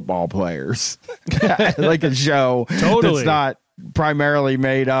football players. Like a show that's not primarily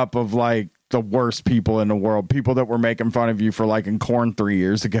made up of like the worst people in the world, people that were making fun of you for liking Korn 3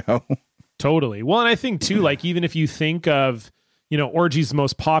 years ago. Totally. Well, and I think too, like, even if you think of, you know, Orgy's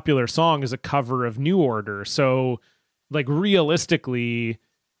most popular song is a cover of New Order. So like realistically,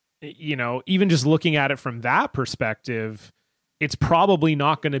 you know, even just looking at it from that perspective, it's probably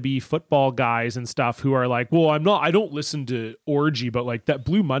not going to be football guys and stuff who are like, well, I don't listen to Orgy, but like that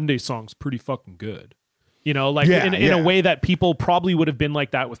Blue Monday song's pretty fucking good. You know, like in a way that people probably would have been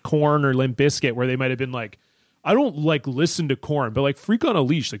like that with Korn or Limp Bizkit, where they might have been like, I don't like listen to Korn, but like Freak on a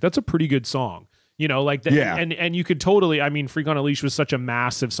Leash, like that's a pretty good song. You know, like that, and you could totally, I mean, Freak on a Leash was such a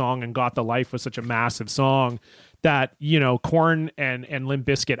massive song, and Got the Life was such a massive song that, you know, Korn and Limp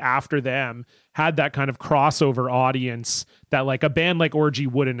Bizkit after them had that kind of crossover audience that like a band like Orgy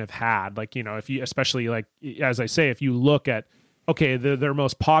wouldn't have had. Like, you know, if you, especially like, as I say, if you look at, okay, their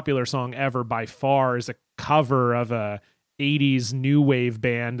most popular song ever by far is a cover of a 80s new wave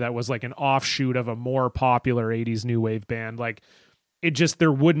band that was like an offshoot of a more popular 80s new wave band. Like it just,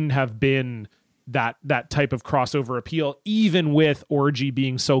 there wouldn't have been that type of crossover appeal, even with Orgy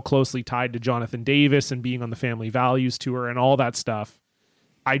being so closely tied to Jonathan Davis and being on the Family Values tour and all that stuff.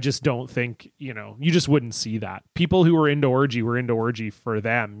 I just don't think, you know, you just wouldn't see that. People who were into Orgy for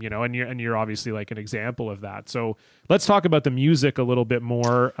them, you know, and you're obviously like an example of that. So let's talk about the music a little bit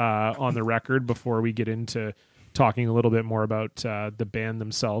more on the record before we get into talking a little bit more about the band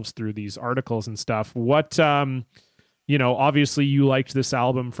themselves through these articles and stuff. What, you know, obviously you liked this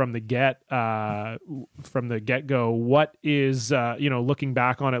album from the get-go. What is, you know, looking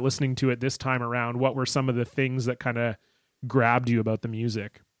back on it, listening to it this time around, what were some of the things that kind of grabbed you about the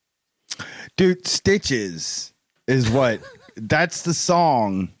music? Dude, Stitches is what, that's the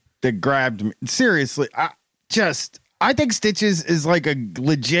song that grabbed me. Seriously, I think Stitches is like a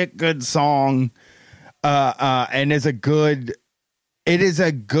legit good song, and is a good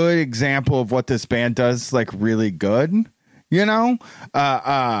example of what this band does, like really good, you know.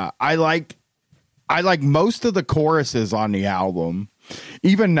 I like most of the choruses on the album.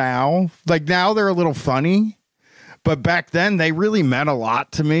 Even now, like now they're a little funny, but back then they really meant a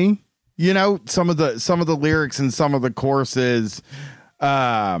lot to me. You know, some of the lyrics and some of the choruses.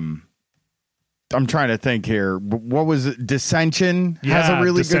 I'm trying to think here. What was it? Dissension has a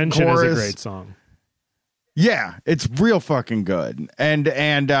really good chorus. Dissension is a great song. Yeah, it's real fucking good. And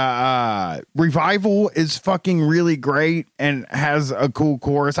Revival is fucking really great and has a cool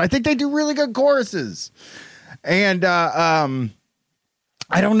chorus. I think they do really good choruses. And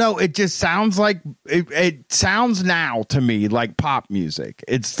I don't know. It just sounds like it sounds now to me like pop music.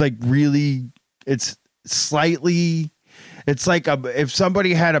 It's like really, it's slightly, it's like if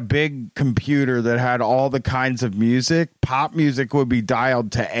somebody had a big computer that had all the kinds of music, pop music would be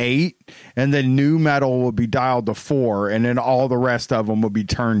dialed to 8 and then new metal would be dialed to 4 and then all the rest of them would be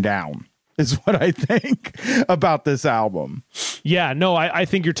turned down. Is what I think about this album. Yeah, no, I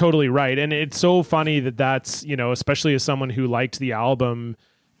think you're totally right. And it's so funny that's, especially as someone who liked the album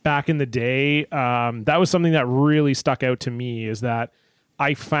back in the day, that was something that really stuck out to me is that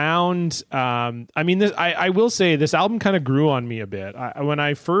I found, I will say this album kind of grew on me a bit. When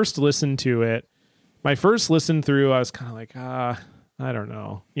I first listened to it, my first listen through, I was kind of like, I don't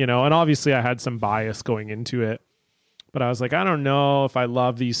know, and obviously I had some bias going into it. But I was like, I don't know if I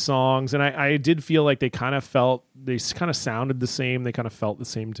love these songs. And I did feel like they kind of sounded the same. They kind of felt the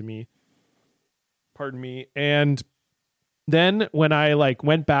same to me. Pardon me. And then when I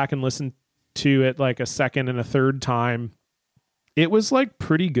went back and listened to it a second and a third time, it was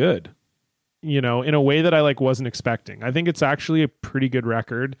pretty good, in a way that I wasn't expecting. I think it's actually a pretty good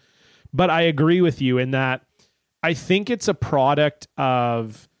record. But I agree with you in that I think it's a product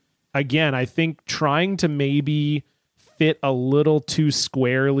of, again, I think trying to maybe fit a little too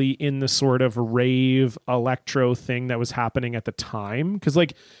squarely in the sort of rave electro thing that was happening at the time. Because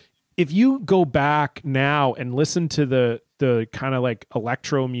if you go back now and listen to the kind of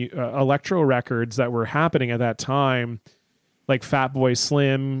electro records that were happening at that time, like Fatboy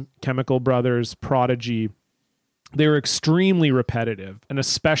Slim, Chemical Brothers, Prodigy, they were extremely repetitive, and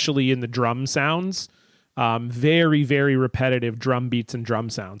especially in the drum sounds. Very, very repetitive drum beats and drum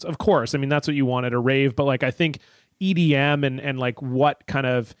sounds. Of course, I mean, that's what you want at a rave, but I think EDM and what kind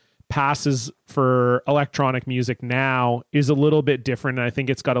of passes for electronic music now is a little bit different. And I think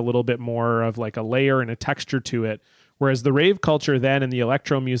it's got a little bit more of a layer and a texture to it. Whereas the rave culture then and the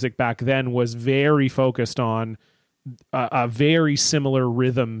electro music back then was very focused on a very similar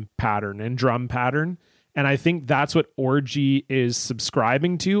rhythm pattern and drum pattern. And I think that's what Orgy is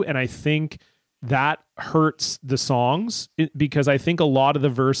subscribing to. And I think that hurts the songs because I think a lot of the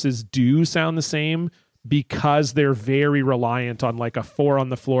verses do sound the same, because they're very reliant on a 4 on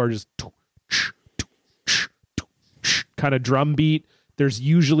the floor, just kind of drum beat. There's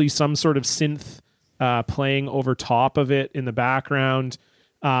usually some sort of synth playing over top of it in the background.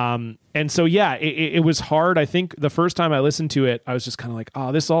 And so, yeah, it was hard. I think the first time I listened to it, I was just kind of like,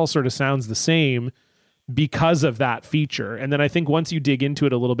 oh, this all sort of sounds the same because of that feature. And then I think once you dig into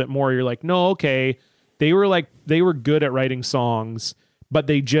it a little bit more, you're like, no, okay, they were good at writing songs, but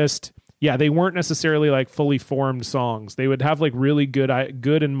they just... yeah, they weren't necessarily fully formed songs. They would have really good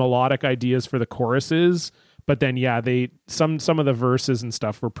and melodic ideas for the choruses, but then some of the verses and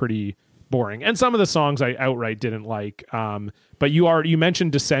stuff were pretty boring. And some of the songs I outright didn't like. But you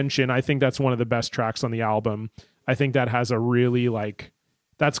mentioned Dissension. I think that's one of the best tracks on the album. I think that has a really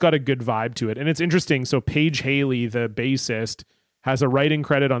that's got a good vibe to it. And it's interesting. So Paige Haley, the bassist, has a writing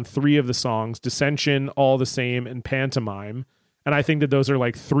credit on 3 of the songs: Dissension, All the Same, and Pantomime. And I think that those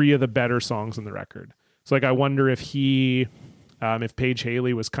are 3 of the better songs on the record. So I wonder if if Paige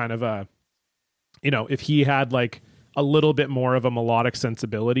Haley was kind of if he had a little bit more of a melodic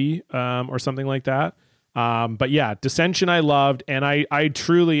sensibility or something like that. But yeah, Dissension I loved. And I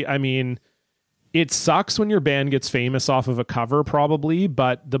truly, it sucks when your band gets famous off of a cover probably,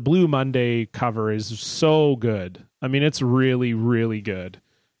 but the Blue Monday cover is so good. It's really, really good.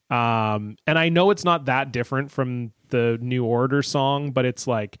 And I know it's not that different from the New Order song, but it's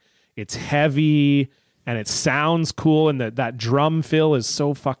it's heavy and it sounds cool, and that drum fill is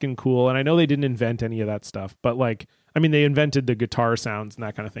so fucking cool. And I know they didn't invent any of that stuff, but they invented the guitar sounds and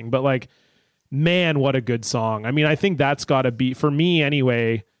that kind of thing, but man, what a good song. I think that's gotta be, for me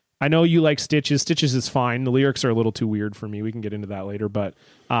anyway. I know you like Stitches. Stitches is fine. The lyrics are a little too weird for me. We can get into that later, but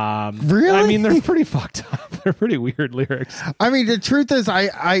really, they're pretty fucked up. They're pretty weird lyrics. The truth is,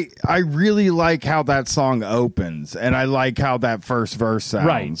 I really like how that song opens, and I like how that first verse sounds.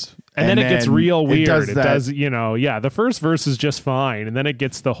 Right. And then it gets real weird. It does, the first verse is just fine, and then it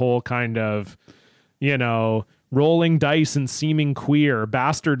gets the whole kind of, rolling dice and seeming queer,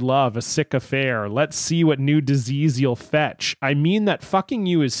 bastard love, a sick affair. Let's see what new disease you'll fetch. I mean that fucking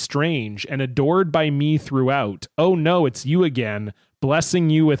you is strange and adored by me throughout. Oh no, it's you again, blessing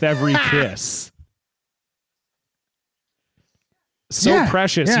you with every kiss. So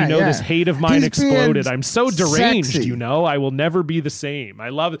precious, this hate of mine exploded. I'm so deranged, sexy. I will never be the same. I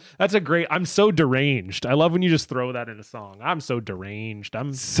love it. That's I'm so deranged. I love when you just throw that in a song. I'm so deranged.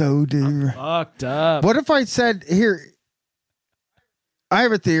 I'm fucked up. What if I said, here, I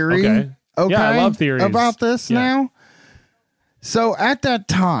have a theory. Okay. Yeah, I love theories about this now. So at that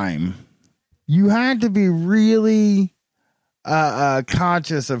time, you had to be really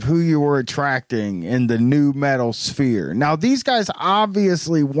conscious of who you were attracting in the nu metal sphere. Now, these guys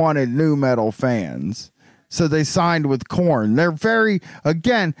obviously wanted nu metal fans, so they signed with Korn. They're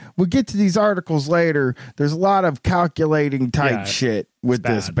again, we'll get to these articles later. There's a lot of calculating type shit with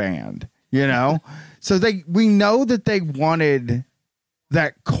this band, you know? So we know that they wanted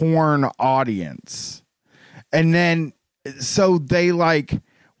that Korn audience. And then, so they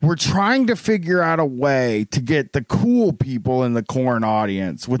we're trying to figure out a way to get the cool people in the Korn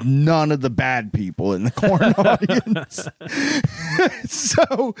audience with none of the bad people in the Korn audience.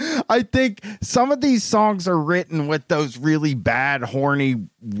 So I think some of these songs are written with those really bad, horny,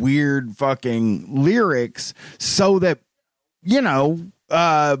 weird fucking lyrics so that, you know,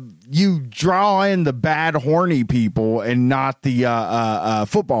 you draw in the bad, horny people and not the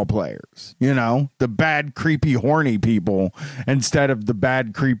football players, you know, the bad, creepy, horny people instead of the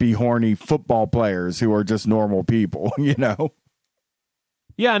bad, creepy, horny football players who are just normal people, you know?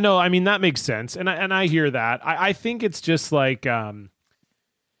 Yeah, no, I mean, that makes sense. And I hear that. I think it's just like,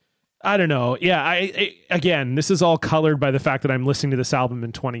 I don't know. Yeah, again, this is all colored by the fact that I'm listening to this album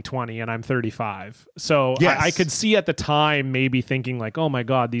in 2020 and I'm 35. So yes. I could see at the time maybe thinking like, oh my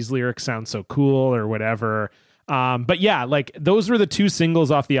God, these lyrics sound so cool or whatever. But yeah, like those were the two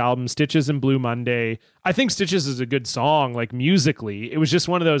singles off the album, Stitches and Blue Monday. I think Stitches is a good song, like musically. It was just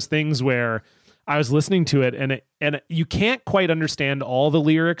one of those things where I was listening to it and you can't quite understand all the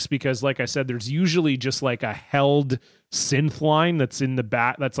lyrics because like I said, there's usually just like a held synth line that's in the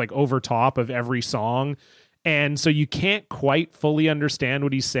back, that's like over top of every song. And so you can't quite fully understand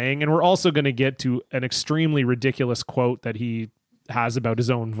what he's saying. And we're also going to get to an extremely ridiculous quote that he has about his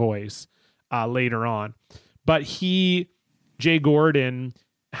own voice later on. But Jay Gordon,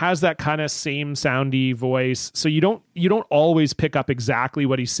 has that kind of same soundy voice. So you don't always pick up exactly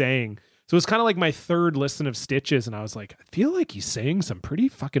what he's saying. So it's kind of like my third listen of Stitches, and I was like, I feel like he's saying some pretty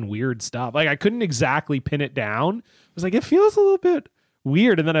fucking weird stuff. Like I couldn't exactly pin it down. I was like, it feels a little bit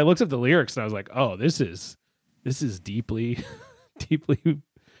weird. And then I looked up the lyrics and I was like, oh, this is deeply, deeply.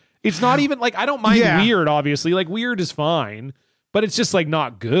 It's not even like, I don't mind weird, obviously. Like weird is fine, but it's just like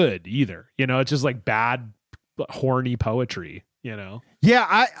not good either. You know, it's just like bad, horny poetry, you know?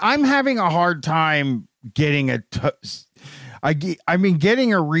 Yeah, I'm having a hard time getting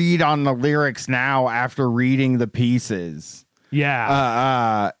getting a read on the lyrics now after reading the pieces.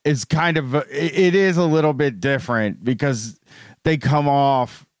 Yeah. Is kind of, it is a little bit different because they come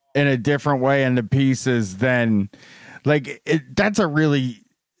off in a different way in the pieces than like that's a really,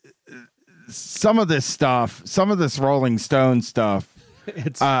 some of this Rolling Stone stuff.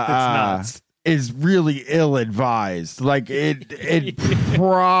 It's nuts. Is really ill-advised. Like it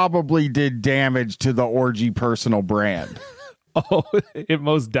probably did damage to the Orgy personal brand. Oh, it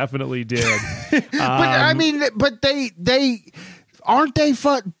most definitely did. But they aren't they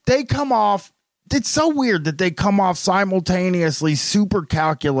fun? They come off. It's so weird that they come off simultaneously super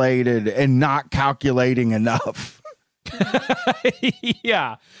calculated and not calculating enough.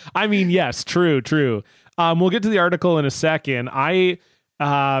 Yeah. I mean, yes, true. We'll get to the article in a second. I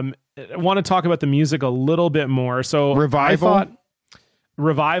want to talk about the music a little bit more. So Revival,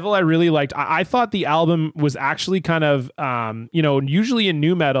 I really liked. I thought the album was actually kind of, usually in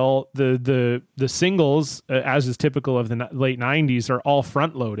nu metal, the singles, as is typical of the late 90s, are all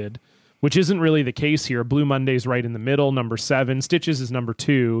front loaded, which isn't really the case here. Blue Monday's right in the middle, number 7. Stitches is number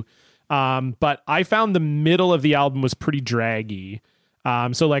 2. But I found the middle of the album was pretty draggy.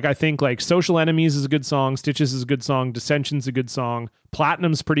 So like I think like Social Enemies is a good song, Stitches is a good song, Dissension's a good song,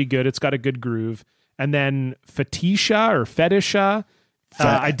 Platinum's pretty good, it's got a good groove, and then Fetisha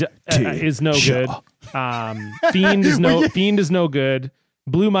is no good. Fiend is no good.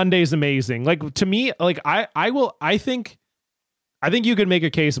 Blue Monday is amazing. Like to me, like I think you could make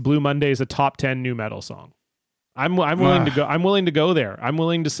a case Blue Monday is a top 10 nu metal song. I'm willing to go. I'm willing to go there. I'm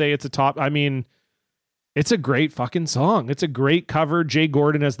willing to say it's a top. I mean, it's a great fucking song. It's a great cover. Jay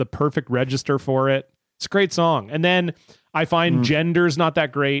Gordon has the perfect register for it. It's a great song. And then I find Gender's not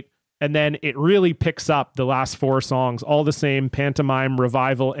that great. And then it really picks up the last 4 songs, all the same. Pantomime,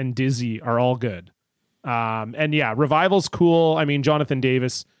 Revival, and Dizzy are all good. And yeah, Revival's cool. I mean, Jonathan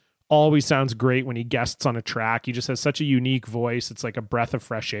Davis always sounds great when he guests on a track. He just has such a unique voice. It's like a breath of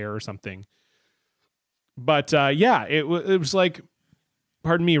fresh air or something. But yeah, it was like,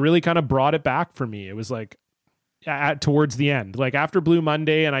 pardon me, really kind of brought it back for me. It was like towards the end, like after Blue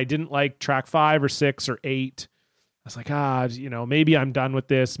Monday, and I didn't like track 5 or 6 or 8. I was like, maybe I'm done with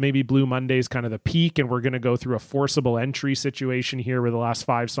this. Maybe Blue Monday is kind of the peak, and we're going to go through a forcible entry situation here where the last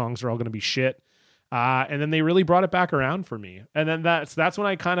 5 songs are all going to be shit. And then they really brought it back around for me. And then that's when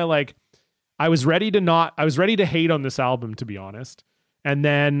I kind of like, I was ready to hate on this album, to be honest. And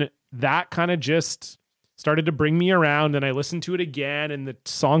then that kind of just started to bring me around, and I listened to it again, and the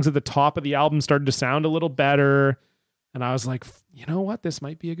songs at the top of the album started to sound a little better. And I was like, you know what? This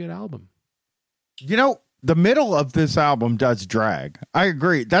might be a good album. You know, the middle of this album does drag. I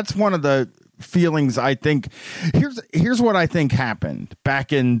agree. That's one of the feelings I think. Here's what I think happened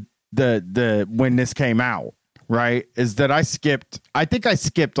back in the when this came out, right? Is that I think I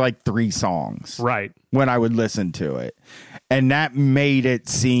skipped like 3 songs. Right. When I would listen to it. And that made it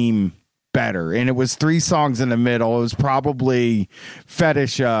seem better. And it was 3 songs in the middle. It was probably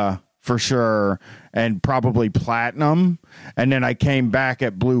Fetisha for sure, and probably Platinum. And then I came back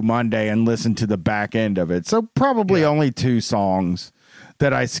at Blue Monday and listened to the back end of it. So probably only 2 songs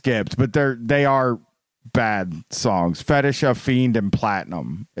that I skipped, but they are bad songs. Fetisha, Fiend, and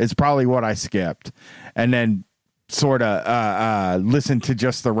Platinum is probably what I skipped. And then sort of listen to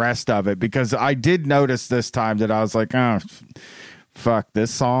just the rest of it, because I did notice this time that I was like, oh, fuck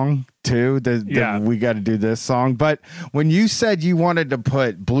this song too. We got to do this song. But when you said you wanted to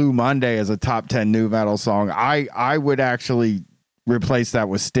put Blue Monday as a top 10 new metal song, I would actually replace that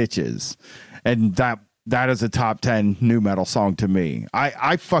with Stitches, and that is a top 10 new metal song to me.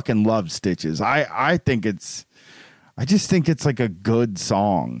 I fucking love Stitches. I just think it's like a good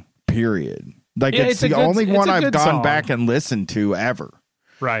song, period. Like, it's the only one I've gone back and listened to ever.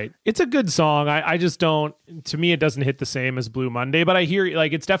 Right. It's a good song. I just don't, to me, it doesn't hit the same as Blue Monday, but I hear,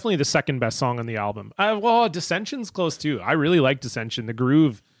 like, it's definitely the second best song on the album. Well, Dissension's close too. I really like Dissension. The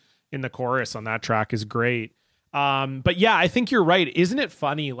groove in the chorus on that track is great. But yeah, I think you're right. Isn't it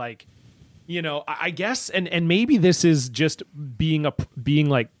funny? Like, you know, I guess, and maybe this is just being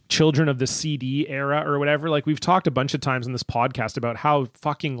like children of the CD era or whatever. Like, we've talked a bunch of times in this podcast about how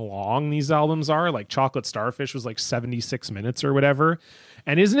fucking long these albums are. Like, Chocolate Starfish was like 76 minutes or whatever.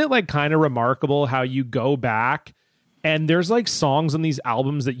 And isn't it like kind of remarkable how you go back and there's like songs on these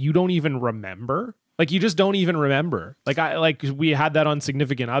albums that you don't even remember? Like, you just don't even remember. Like we had that on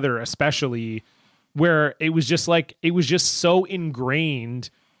Significant Other, especially, where it was just so ingrained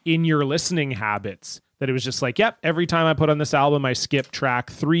in your listening habits that it was just like, yep, every time I put on this album, I skip track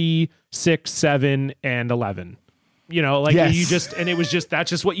 3, 6, 7, and 11. You know, like, yes. That's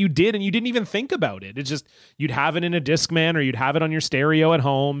just what you did, and you didn't even think about it. It's just, you'd have it in a Discman or you'd have it on your stereo at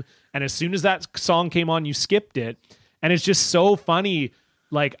home, and as soon as that song came on, you skipped it. And it's just so funny.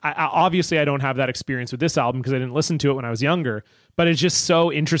 Like, obviously I don't have that experience with this album because I didn't listen to it when I was younger, but it's just so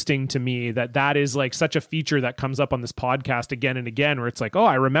interesting to me that is like such a feature that comes up on this podcast again and again, where it's like, oh,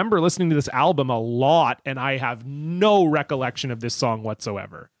 I remember listening to this album a lot and I have no recollection of this song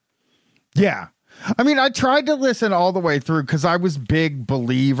whatsoever. Yeah. I mean, I tried to listen all the way through because I was a big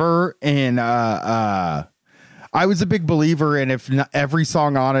believer in if every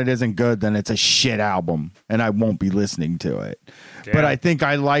song on it isn't good, then it's a shit album and I won't be listening to it. Yeah. But I think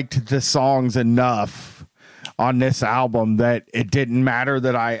I liked the songs enough on this album that it didn't matter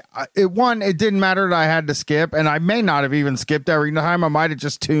that it didn't matter that I had to skip, and I may not have even skipped every time. I might have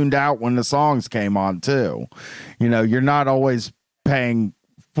just tuned out when the songs came on too. You know, you're not always paying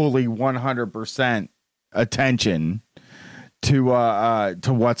fully 100% attention to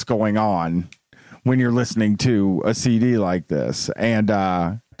what's going on when you're listening to a CD like this. And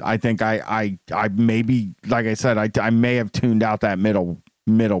I think I maybe, like I said, I may have tuned out that middle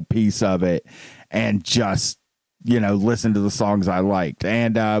piece of it and just, you know, listen to the songs I liked.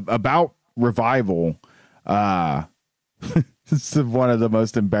 And about Revival, this is one of the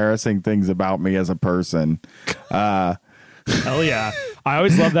most embarrassing things about me as a person. Hell yeah. I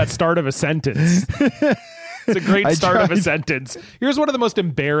always love that start of a sentence. It's a great start of a sentence. Here's one of the most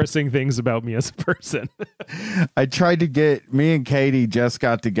embarrassing things about me as a person. I tried to get, me and Katie just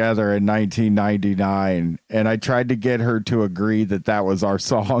got together in 1999, and I tried to get her to agree that was our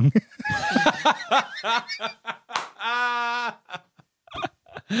song.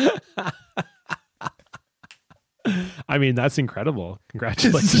 I mean, that's incredible.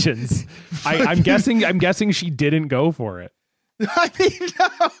 Congratulations. I'm guessing she didn't go for it. I mean, no.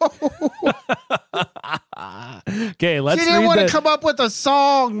 Okay, let's. She didn't want to come up with a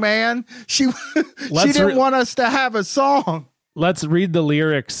song, man. She didn't want us to have a song. Let's read the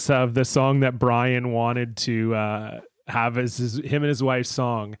lyrics of the song that Bryan wanted to have as him and his wife's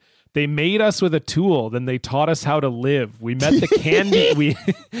song. They made us with a tool, then they taught us how to live. We met the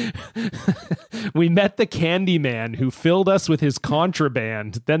we met the candy man who filled us with his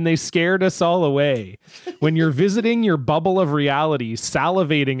contraband. Then they scared us all away. When you're visiting your bubble of reality,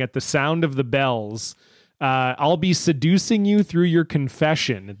 salivating at the sound of the bells, I'll be seducing you through your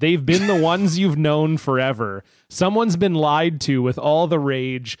confession. They've been the ones you've known forever. Someone's been lied to with all the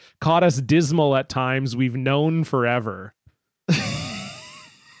rage, caught us dismal at times we've known forever.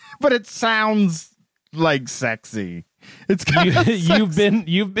 But it sounds like sexy. It's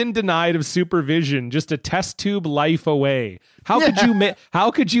you've been denied of supervision, just a test tube life away. How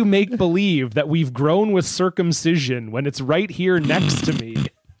could you make believe that we've grown with circumcision when it's right here next to me?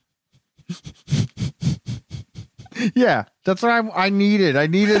 Yeah, that's what I needed. I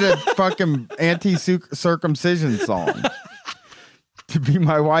needed a fucking anti-circumcision song to be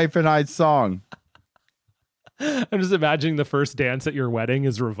my wife and I's song. I'm just imagining the first dance at your wedding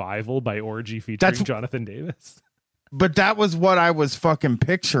is Revival by Orgy featuring Jonathan Davis. But that was what I was fucking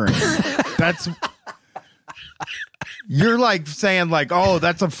picturing. You're like saying like, oh,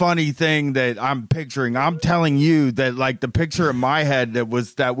 that's a funny thing that I'm picturing. I'm telling you that like the picture in my head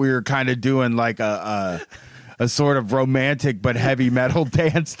that we were kind of doing like a sort of romantic but heavy metal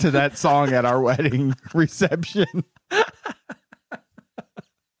dance to that song at our wedding reception.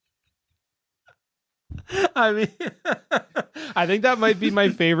 I mean, I think that might be my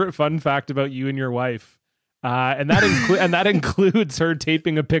favorite fun fact about you and your wife. And that includes her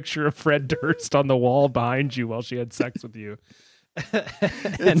taping a picture of Fred Durst on the wall behind you while she had sex with you.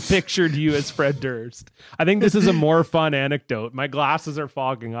 And pictured you as Fred Durst. I think this is a more fun anecdote. My glasses are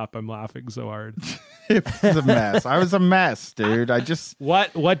fogging up. I'm laughing so hard. It was a mess. I was a mess, dude.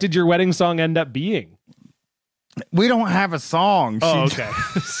 What did your wedding song end up being? We don't have a song. Oh, okay.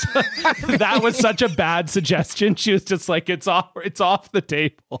 That was such a bad suggestion. She was just like, it's off the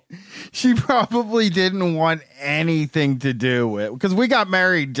table. She probably didn't want anything to do with, because we got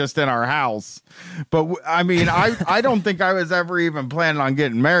married just in our house. But I mean, I don't think I was ever even planning on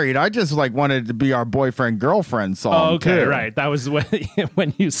getting married. I just like wanted it to be our boyfriend girlfriend song. Oh, okay, too. Right. That was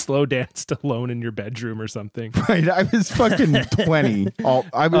when you slow danced alone in your bedroom or something. Right. I was fucking 20.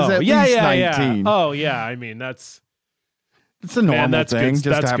 I was at least 19. Yeah. Oh yeah. I mean, it's a normal thing good,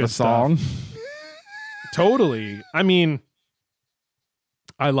 just to have a song. Totally. I mean,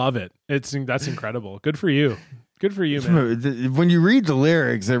 I love it. That's incredible. Good for you. Good for you, man. When you read the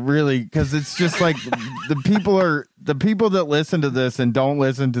lyrics, it really, because it's just like the people that listen to this and don't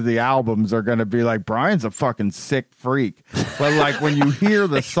listen to the albums are going to be like, Brian's a fucking sick freak. But like when you hear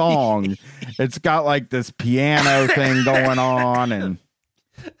the song, it's got like this piano thing going on, and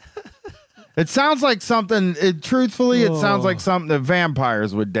it sounds like something. Truthfully, it sounds like something that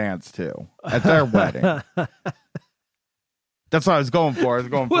vampires would dance to at their wedding. That's what I was going for. I was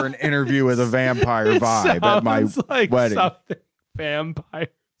going for an interview with a vampire vibe at my wedding. Something vampires.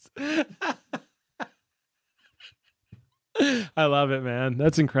 I love it, man.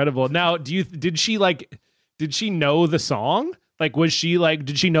 That's incredible. Now, did she know the song? Like, did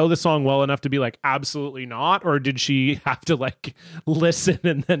she know the song well enough to be like, absolutely not? Or did she have to like listen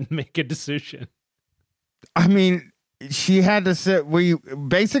and then make a decision? I mean, she had to sit.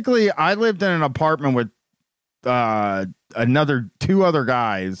 I lived in an apartment with two other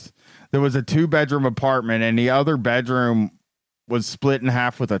guys. There was a 2-bedroom apartment, and the other bedroom was split in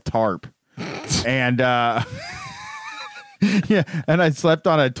half with a tarp. And yeah, and I slept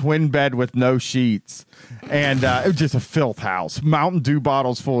on a twin bed with no sheets, and it was just a filth house. Mountain Dew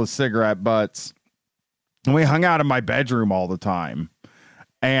bottles full of cigarette butts, and we hung out in my bedroom all the time.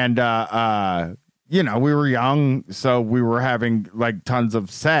 And we were young, so we were having like tons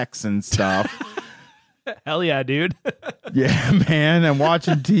of sex and stuff. Hell yeah, dude. Yeah, man. And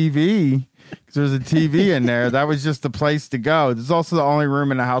watching TV, because there's a TV in there. That was just the place to go. There's also the only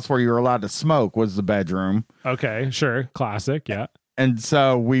room in the house where you were allowed to smoke was the bedroom. Okay, sure. Classic, yeah. And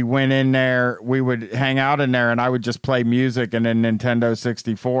so we went in there. We would hang out in there, and I would just play music and then Nintendo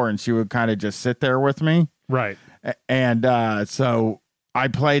 64, and she would kind of just sit there with me. Right. And so I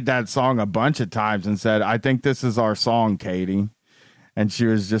played that song a bunch of times and said, I think this is our song, Katie. And she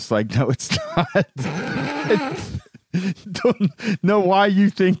was just like, no, it's not. Don't know why you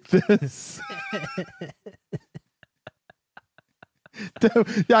think this.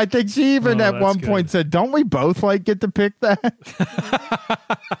 I think she even at one point said, don't we both like get to pick that?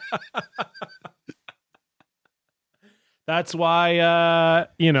 That's why,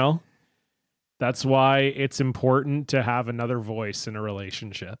 that's why it's important to have another voice in a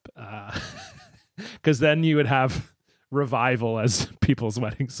relationship. Because then you would have Revival as people's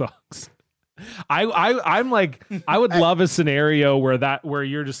wedding songs. I'm like, I would love a scenario where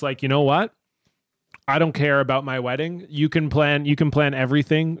you're just like, you know what? I don't care about my wedding. You can plan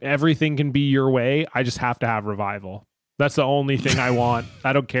everything. Everything can be your way. I just have to have Revival. That's the only thing I want.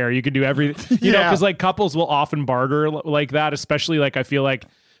 I don't care. You can do everything, you know, because like couples will often barter like that, especially like I feel like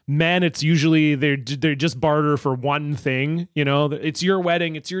Men, it's usually they just barter for one thing. You know, it's your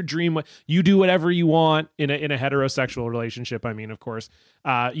wedding, it's your dream. You do whatever you want in a heterosexual relationship. I mean, of course,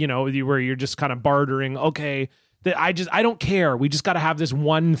 you know, where you're just kind of bartering. Okay, I don't care. We just got to have this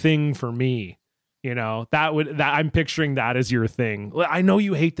one thing for me. You know, that I'm picturing that as your thing. I know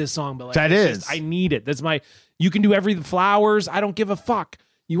you hate this song, but like that is, I need it. That's my. You can do flowers. I don't give a fuck.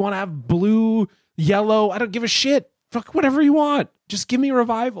 You want to have blue, yellow. I don't give a shit. Fuck whatever you want. Just give me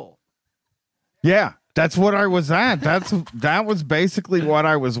Revival. Yeah, that's what I was at. That was basically what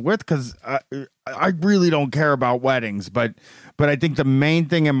I was with, because I really don't care about weddings, but I think the main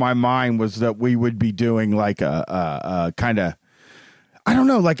thing in my mind was that we would be doing like a kind of, I don't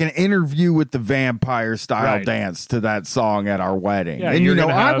know, like an interview with the vampire style dance to that song at our wedding. Yeah, and you know,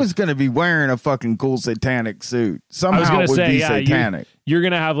 I was going to be wearing a fucking cool satanic suit. Somehow it would be satanic. You're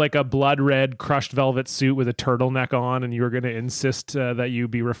going to have like a blood red crushed velvet suit with a turtleneck on, and you're going to insist that you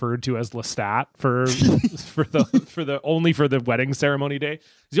be referred to as Lestat for the wedding ceremony day.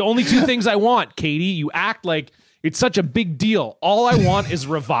 It's the only two things I want, Katie. You act like it's such a big deal. All I want is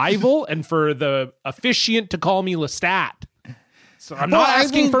Revival and for the officiant to call me Lestat. So I'm not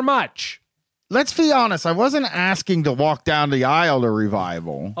asking for much. Let's be honest. I wasn't asking to walk down the aisle to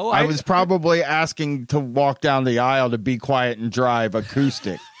Revival. I was probably asking to walk down the aisle to Be Quiet and Drive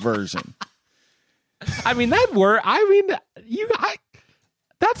acoustic version. I mean, that's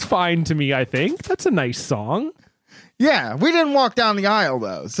fine to me, I think. That's a nice song. Yeah, we didn't walk down the aisle,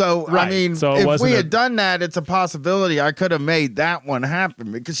 though. So, I mean, if we had done that, it's a possibility I could have made that one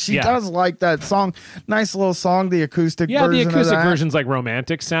happen, because she does like that song. Nice little song, the acoustic version. Yeah, the acoustic version's like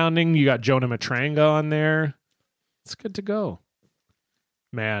romantic sounding. You got Jonah Matranga on there. It's good to go.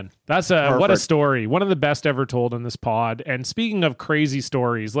 Man, that's what a story. One of the best ever told in this pod. And speaking of crazy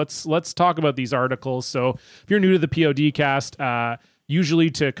stories, let's talk about these articles. So if you're new to the PODcast, usually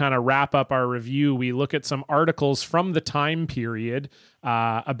to kind of wrap up our review, we look at some articles from the time period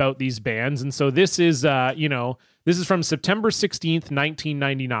about these bands. And so this is, this is from September 16th,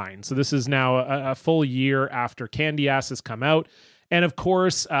 1999. So this is now a full year after Candyass has come out. And of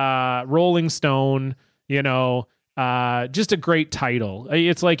course, Rolling Stone, just a great title.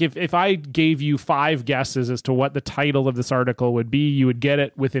 It's like if I gave you 5 guesses as to what the title of this article would be, you would get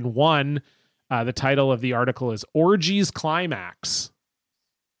it within one. The title of the article is Orgy's Climax.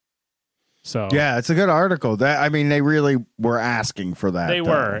 So yeah, it's a good article. They really were asking for that. They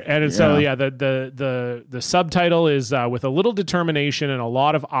were, and so the subtitle is with a little determination and a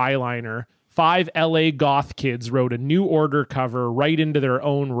lot of eyeliner. 5 LA goth kids wrote a New Order cover right into their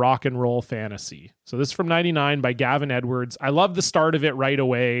own rock and roll fantasy. So this is from '99 by Gavin Edwards. I love the start of it right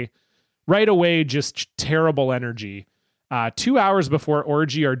away. Right away, just terrible energy. 2 hours before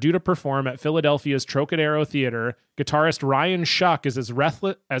Orgy are due to perform at Philadelphia's Trocadero Theater, guitarist Ryan Shuck is as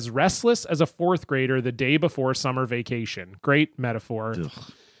restless as a 4th grader the day before summer vacation. Great metaphor.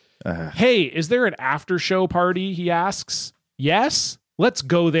 Hey, is there an after-show party, he asks. Yes? Let's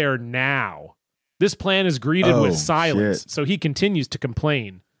go there now. This plan is greeted with silence, so he continues to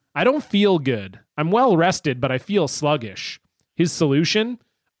complain. I don't feel good. I'm well rested, but I feel sluggish. His solution?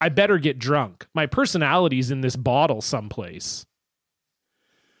 I better get drunk. My personality's in this bottle someplace.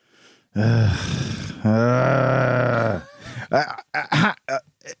 Here's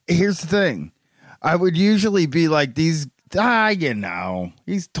the thing. I would usually be like these,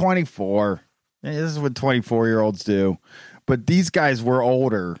 he's 24. This is what 24-year-olds do. But these guys were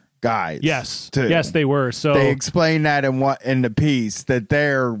older guys. Yes. Too. Yes, they were. So they explain that in the piece that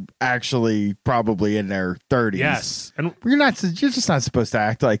they're actually probably in their 30s. Yes. And you're just not supposed to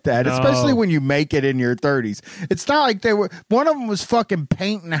act like that, especially when you make it in your 30s. It's not like one of them was fucking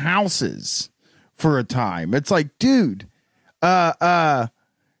painting houses for a time. It's like, dude, you got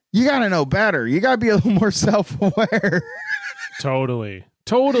to know better. You got to be a little more self-aware.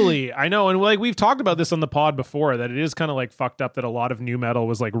 Totally. I know. And like we've talked about this on the pod before, that it is kind of like fucked up that a lot of new metal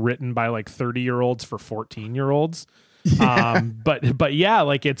was like written by like 30-year-olds for 14-year-olds. Yeah. But yeah,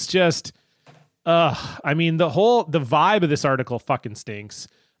 like it's just, I mean, the vibe of this article fucking stinks.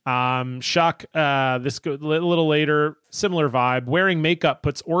 Shuck, a little later, similar vibe. Wearing makeup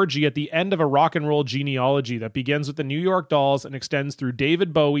puts Orgy at the end of a rock and roll genealogy that begins with the New York Dolls and extends through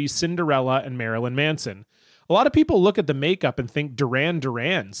David Bowie, Cinderella, and Marilyn Manson. A lot of people look at the makeup and think Duran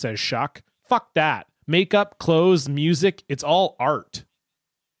Duran, says Shuck. Fuck that. Makeup, clothes, music, it's all art.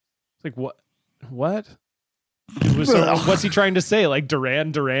 It's like, what? So what's he trying to say? Like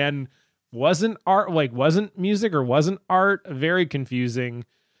Duran Duran wasn't art, like wasn't music or wasn't art? Very confusing.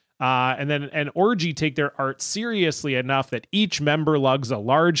 And Orgy take their art seriously enough that each member lugs a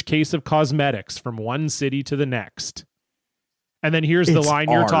large case of cosmetics from one city to the next. And then here's the It's line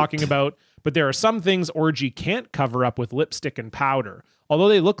you're art. talking about. But there are some things Orgy can't cover up with lipstick and powder. Although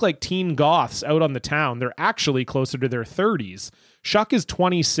they look like teen goths out on the town, they're actually closer to their 30s. Shuck is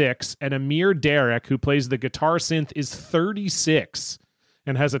 26, and Amir Derek, who plays the guitar synth, is 36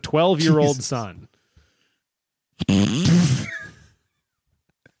 and has a 12-year-old son.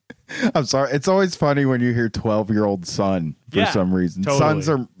 I'm sorry. It's always funny when you hear 12-year-old son for some reason. Totally. Sons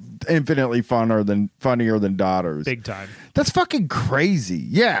are infinitely funnier than daughters. Big time. That's fucking crazy.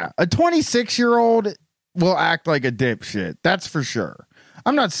 Yeah. A 26-year-old will act like a dipshit. That's for sure.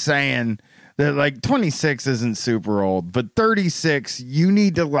 I'm not saying that like 26 isn't super old, but 36, you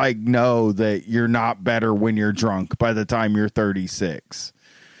need to like know that you're not better when you're drunk by the time you're 36.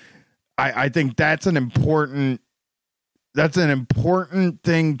 I think that's an important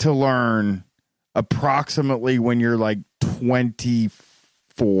thing to learn approximately when you're like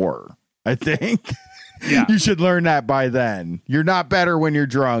 24. I think you should learn that by then. You're not better when you're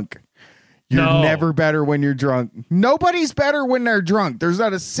drunk. You're never better when you're drunk. Nobody's better when they're drunk. There's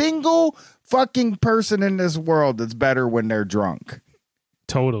not a single fucking person in this world that's better when they're drunk.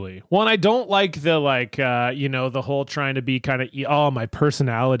 Totally. Well, and I don't like the the whole trying to be kind of, my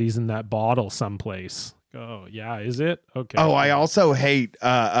personality's in that bottle someplace. Oh, yeah, is it? Okay. Oh, I also hate,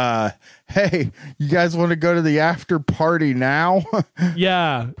 hey, you guys want to go to the after party now?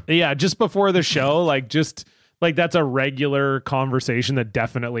 Yeah, just before the show, that's a regular conversation that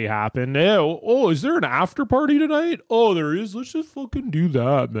definitely happened. Oh, is there an after party tonight? Oh, there is. Let's just fucking do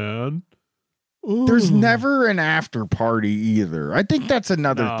that, man. Ooh. There's never an after party either. I think that's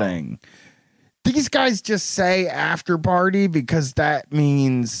another thing. These guys just say after party because that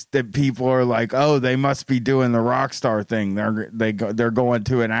means that people are like, oh, they must be doing the rock star thing. They're going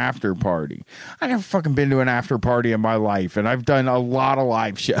to an after party. I never fucking been to an after party in my life, and I've done a lot of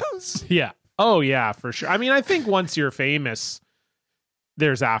live shows. Yeah. Oh, yeah, for sure. I mean, I think once you're famous,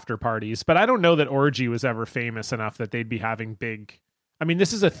 there's after parties, but I don't know that Orgy was ever famous enough that they'd be having big. I mean,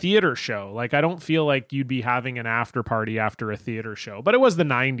 this is a theater show. Like, I don't feel like you'd be having an after party after a theater show, but it was the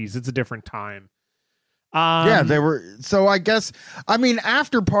 90s. It's a different time. Yeah, they were. So I guess,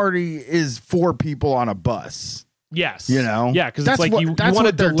 after party is 4 people on a bus. Yes. Yeah, because it's like you want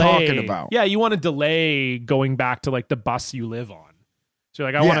to delay. Talking about. Yeah, you want to delay going back to like the bus you live on. So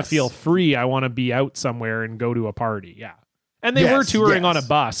you're like, I want to feel free. I want to be out somewhere and go to a party. Yeah. And they were touring on a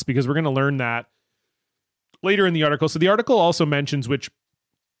bus, because we're going to learn that later in the article. So the article also mentions, which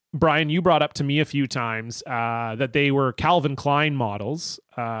Bryan, you brought up to me a few times, that they were Calvin Klein models.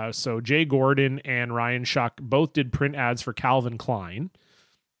 So Jay Gordon and Ryan Shuck both did print ads for Calvin Klein.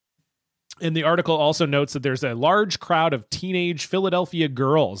 And the article also notes that there's a large crowd of teenage Philadelphia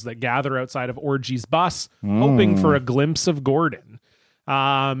girls that gather outside of Orgy's bus, hoping for a glimpse of Gordon.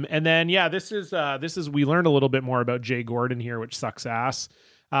 And then, this is, we learned a little bit more about Jay Gordon here, which sucks ass.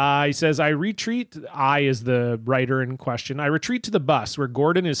 He says, I is the writer in question. I retreat to the bus where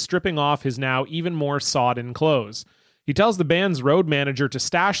Gordon is stripping off his now even more sodden clothes. He tells the band's road manager to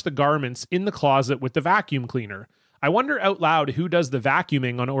stash the garments in the closet with the vacuum cleaner. I wonder out loud who does the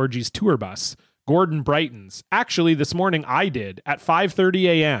vacuuming on Orgy's tour bus. Gordon brightens. Actually, this morning I did at 5:30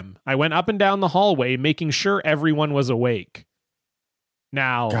 a.m. I went up and down the hallway making sure everyone was awake.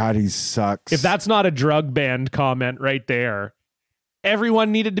 Now, God, he sucks. If that's not a drug band comment right there.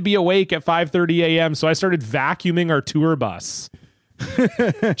 Everyone needed to be awake at 5:30 a.m. So I started vacuuming our tour bus.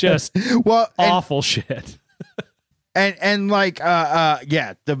 Just awful shit. The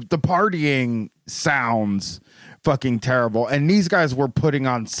partying sounds fucking terrible. And these guys were putting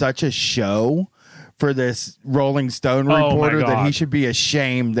on such a show for this Rolling Stone reporter that he should be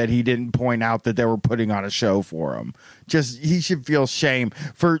ashamed that he didn't point out that they were putting on a show for him. He should feel shame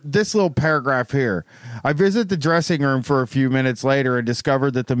for this little paragraph here. I visit the dressing room for a few minutes later and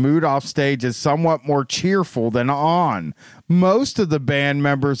discovered that the mood off stage is somewhat more cheerful than on. Most of the band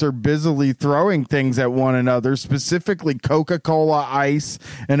members are busily throwing things at one another, specifically Coca-Cola ice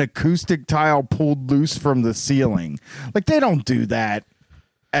and acoustic tile pulled loose from the ceiling. Like, they don't do that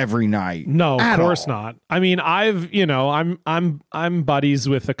every night. No, of course not. I mean, I'm buddies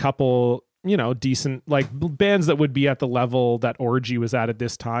with a couple, decent like bands that would be at the level that Orgy was at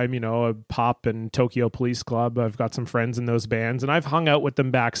this time, a Pop and Tokyo Police Club. I've got some friends in those bands and I've hung out with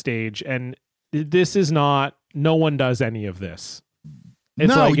them backstage, and this is not, no one does any of this.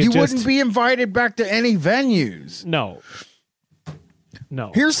 It's wouldn't be invited back to any venues. No.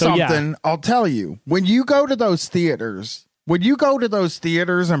 Here's something I'll tell you. When you go to those theaters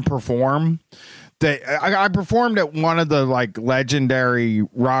and perform, I performed at one of the like legendary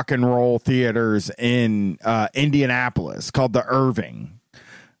rock and roll theaters in Indianapolis called the Irving.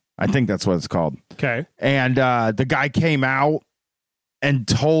 I think that's what it's called. Okay. And the guy came out and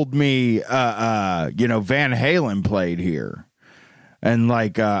told me, Van Halen played here. And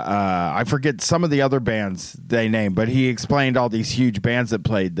like, I forget some of the other bands they named, but he explained all these huge bands that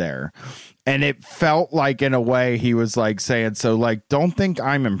played there. And it felt like, in a way, he was like saying, so like, don't think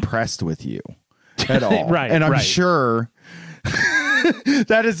I'm impressed with you at all. Right. And I'm sure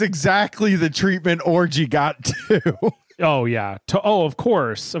that is exactly the treatment Orgy got too. Oh yeah. Of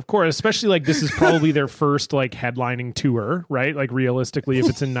course. Especially like this is probably their first like headlining tour, right? Like realistically, if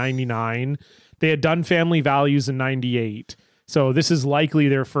it's in 99, they had done Family Values in 98. So this is likely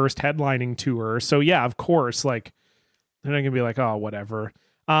their first headlining tour. So yeah, of course, like they're not gonna be like, oh, whatever.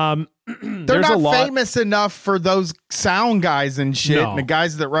 They're not famous enough for those sound guys and shit and the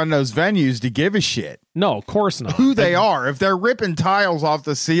guys that run those venues to give a shit. No, of course not. Who they are. If they're ripping tiles off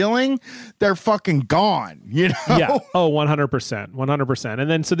the ceiling, they're fucking gone, you know? Yeah. Oh, 100%. 100%. And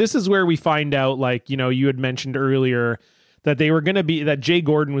then, so this is where we find out, like, you had mentioned earlier that they were going to be, that Jay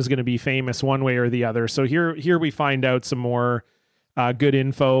Gordon was going to be famous one way or the other. So here we find out some more good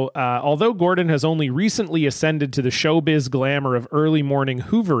info. Although Gordon has only recently ascended to the showbiz glamour of early morning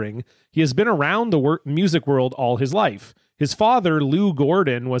hoovering, he has been around the music world all his life. His father, Lou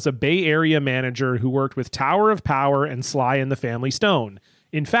Gordon, was a Bay Area manager who worked with Tower of Power and Sly and the Family Stone.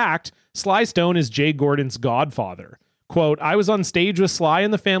 In fact, Sly Stone is Jay Gordon's godfather. Quote, I was on stage with Sly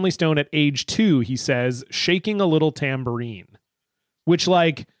and the Family Stone at age 2, he says, shaking a little tambourine. Which,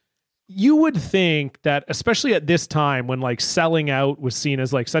 like, you would think that, especially at this time when, like, selling out was seen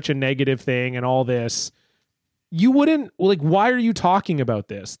as, like, such a negative thing and all this, you wouldn't, like, why are you talking about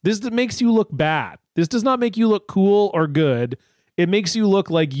this? This makes you look bad. This does not make you look cool or good. It makes you look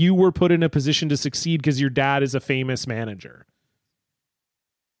like you were put in a position to succeed because your dad is a famous manager.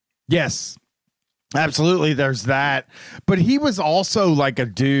 Yes, absolutely. There's that. But he was also like a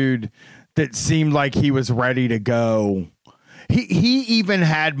dude that seemed like he was ready to go. He even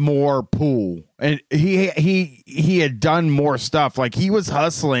had more pool, and he had done more stuff. Like he was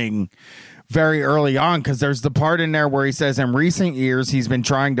hustling very early on, because there's the part in there where he says in recent years he's been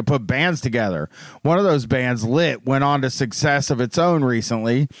trying to put bands together. One of those bands, Lit, went on to success of its own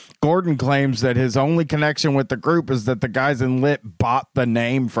recently. Gordon claims that his only connection with the group is that the guys in Lit bought the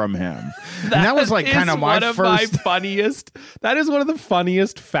name from him. And that was like kind of my funniest. That is one of the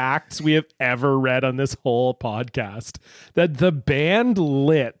funniest facts we have ever read on this whole podcast, that the band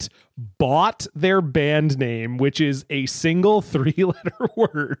Lit bought their band name, which is a single 3-letter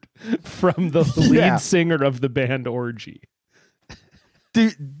word, from the lead singer of the band Orgy. Do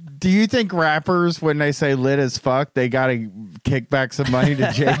you think rappers, when they say lit as fuck, they gotta kick back some money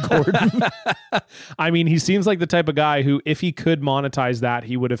to Jay Gordon? I mean, he seems like the type of guy who, if he could monetize that,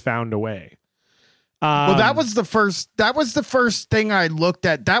 he would have found a way. Well, that was the first thing I looked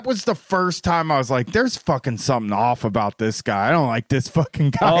at. That was the first time I was like, there's fucking something off about this guy. I don't like this fucking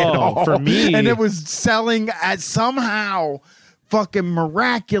guy at all. For me. And it was selling at somehow fucking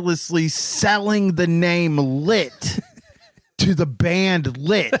miraculously selling the name Lit to the band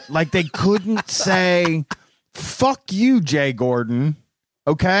Lit. Like they couldn't say, fuck you, Jay Gordon.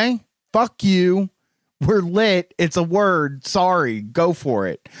 Okay? Fuck you. We're lit. It's a word. Sorry. Go for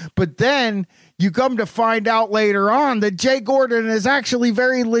it. But then you come to find out later on that Jay Gordon is actually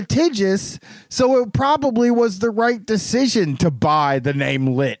very litigious, so it probably was the right decision to buy the name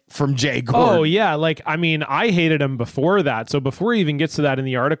Lit from Jay Gordon. Oh, yeah. Like, I mean, I hated him before that. So before he even gets to that in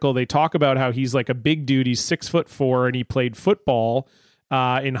the article, they talk about how he's like a big dude. He's 6'4" and he played football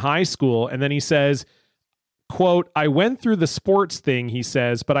in high school. And then he says, quote, I went through the sports thing, he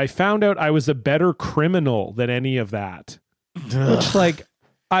says, but I found out I was a better criminal than any of that. Which, like,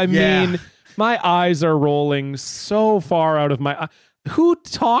 I mean, my eyes are rolling so far out of my... Who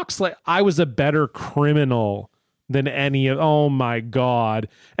talks like I was a better criminal than any of... Oh, my God.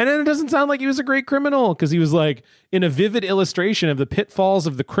 And then it doesn't sound like he was a great criminal, because he was like, in a vivid illustration of the pitfalls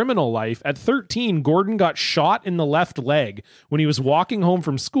of the criminal life, at 13, Gordon got shot in the left leg when he was walking home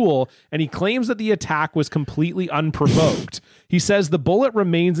from school, and he claims that the attack was completely unprovoked. He says the bullet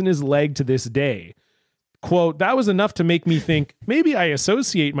remains in his leg to this day. Quote, that was enough to make me think, maybe I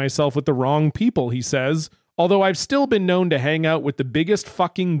associate myself with the wrong people, he says, although I've still been known to hang out with the biggest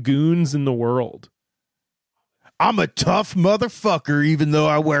fucking goons in the world. I'm a tough motherfucker, even though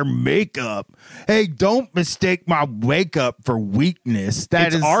I wear makeup. Hey, don't mistake my makeup for weakness.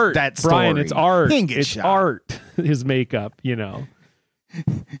 That is art. That story. Brian, it's art. It's shot. Art. His makeup, you know.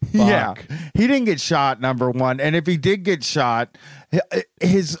 Yeah, he didn't get shot, number one. And if he did get shot,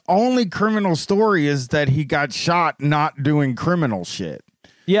 his only criminal story is that he got shot not doing criminal shit.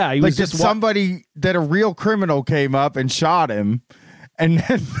 Yeah, he like was just somebody that a real criminal came up and shot him, and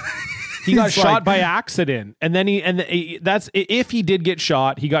then he got shot by accident. And then that's if he did get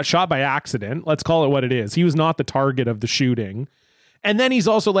shot, he got shot by accident. Let's call it what it is. He was not the target of the shooting. And then he's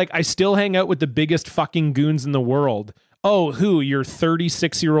also like, I still hang out with the biggest fucking goons in the world. Oh, who? Your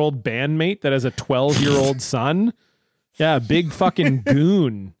 36-year-old bandmate that has a 12-year-old son? Yeah, big fucking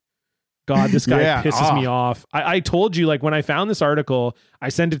goon. God, this guy pisses me off. I told you, like, when I found this article, I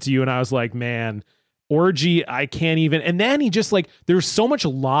sent it to you and I was like, man, Orgy, I can't even. And then he just like, there's so much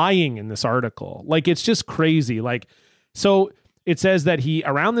lying in this article. Like, it's just crazy. Like, so it says that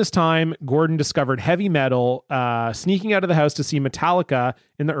around this time, Gordon discovered heavy metal, sneaking out of the house to see Metallica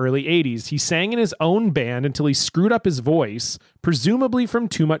in the early 80s. He sang in his own band until he screwed up his voice, presumably from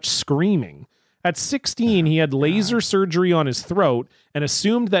too much screaming. At 16, he had laser surgery on his throat and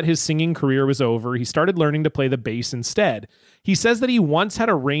assumed that his singing career was over. He started learning to play the bass instead. He says that he once had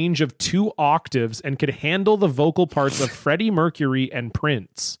a range of 2 octaves and could handle the vocal parts of Freddie Mercury and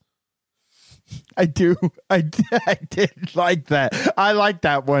Prince. I do. I did like that. I like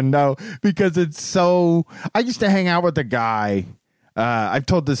that one, though, because it's so... I used to hang out with a guy. I've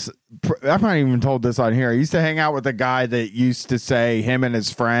told this... I've not even told this on here. I used to hang out with a guy that used to say him and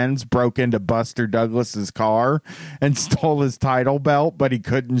his friends broke into Buster Douglas's car and stole his title belt, but he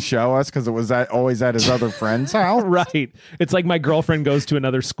couldn't show us because it was always at his other friend's house. Right. It's like my girlfriend goes to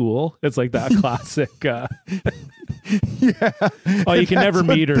another school. It's like that classic... Yeah. Oh, you can never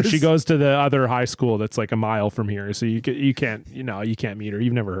meet her. She goes to the other high school that's like a mile from here, so you can't meet her.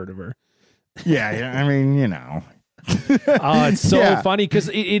 You've never heard of her. Yeah. I mean, Oh, it's so funny because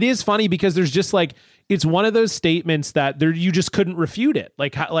it is funny because there's just like, it's one of those statements that you just couldn't refute it.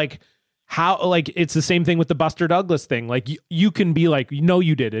 How it's the same thing with the Buster Douglas thing. Like you can be like, no,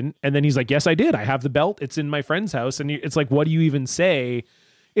 you didn't. And then he's like, yes, I did. I have the belt. It's in my friend's house. And it's like, what do you even say?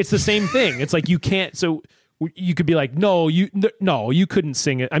 It's the same thing. It's like, you can't. So you could be like, no, you couldn't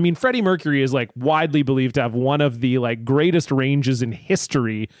sing it. I mean, Freddie Mercury is like widely believed to have one of the like greatest ranges in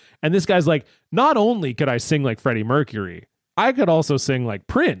history. And this guy's like, not only could I sing like Freddie Mercury, I could also sing like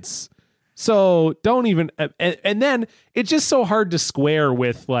Prince. So don't even, and then it's just so hard to square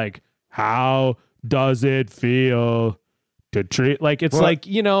with like, how does it feel to treat? Like, it's like,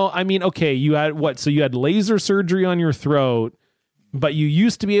 I mean, okay, you had what? So you had laser surgery on your throat, but you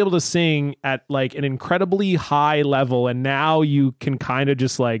used to be able to sing at like an incredibly high level, and now you can kind of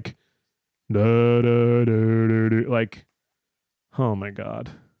just like, like, oh my God.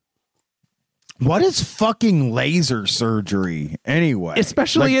 What is fucking laser surgery anyway?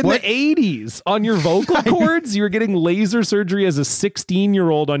 Especially in the 80s on your vocal cords? You were getting laser surgery as a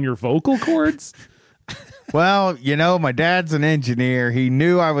 16-year-old on your vocal cords? Well, my dad's an engineer. He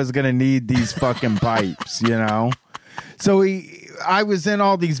knew I was going to need these fucking pipes, So I was in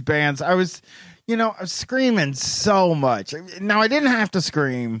all these bands. I was screaming so much. Now, I didn't have to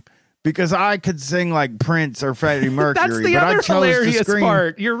scream because I could sing like Prince or Freddie Mercury. That's the other hilarious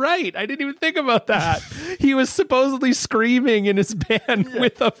part. You're right. I didn't even think about that. He was supposedly screaming in his band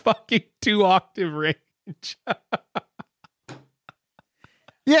with a fucking 2-octave range.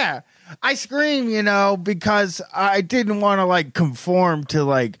 Yeah, I scream, because I didn't want to like conform to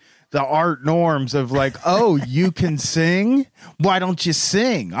like the art norms of like, oh, you can sing? Why don't you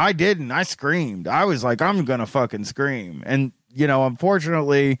sing? I didn't. I screamed. I was like, I'm going to fucking scream. And,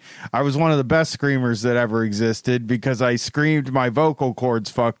 unfortunately, I was one of the best screamers that ever existed because I screamed my vocal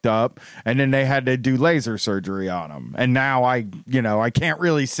cords fucked up and then they had to do laser surgery on them. And now I can't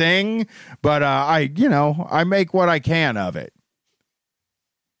really sing, but I make what I can of it.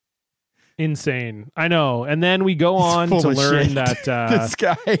 Insane. I know. And then we go on to learn that this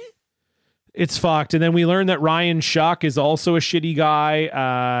guy, it's fucked. And then we learn that Ryan Shuck is also a shitty guy.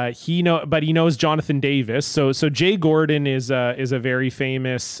 But he knows Jonathan Davis. So Jay Gordon is a very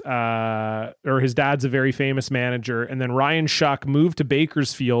famous, or his dad's a very famous manager. And then Ryan Shuck moved to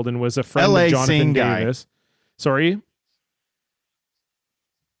Bakersfield and was a friend of Jonathan Davis. Sorry.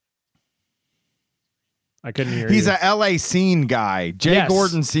 I couldn't hear He's you. a LA scene guy. Jay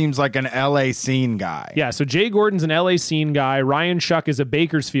Gordon seems like an LA scene guy. Yeah, so Jay Gordon's an LA scene guy. Ryan Shuck is a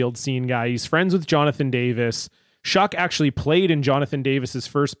Bakersfield scene guy. He's friends with Jonathan Davis. Shuck actually played in Jonathan Davis's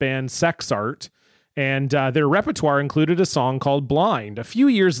first band, Sex Art, and their repertoire included a song called Blind. A few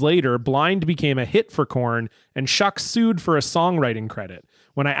years later, Blind became a hit for Korn, and Shuck sued for a songwriting credit.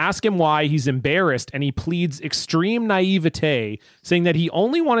 When I ask him why, he's embarrassed and he pleads extreme naivete, saying that he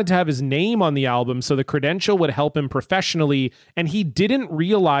only wanted to have his name on the album so the credential would help him professionally, and he didn't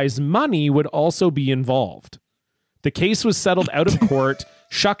realize money would also be involved. The case was settled out of court.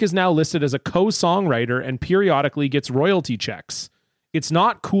 Shuck is now listed as a co-songwriter and periodically gets royalty checks. It's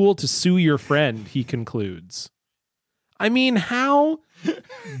not cool to sue your friend, he concludes. I mean, how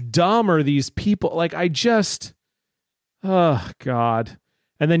dumb are these people? Like, oh God.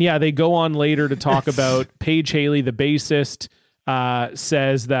 And then, yeah, they go on later to talk about Paige Haley, the bassist,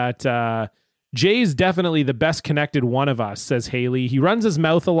 says that Jay's definitely the best connected one of us, says Haley. He runs his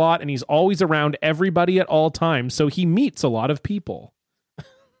mouth a lot and he's always around everybody at all times. So he meets a lot of people.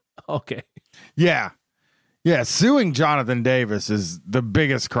 Okay. Yeah. Yeah. Suing Jonathan Davis is the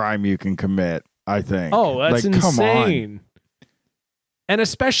biggest crime you can commit, I think. Oh, that's like, insane. Come on. And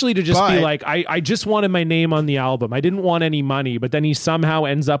especially to just be like, I just wanted my name on the album. I didn't want any money, but then he somehow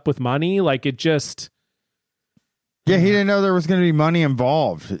ends up with money. Like, it just... Yeah, he didn't know there was going to be money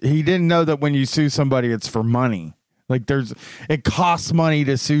involved. He didn't know that when you sue somebody, it's for money. Like, it costs money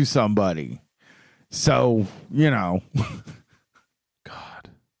to sue somebody. So, God.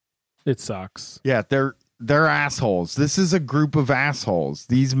 It sucks. Yeah, they're assholes. This is a group of assholes.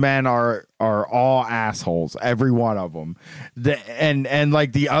 These men are all assholes, every one of them. And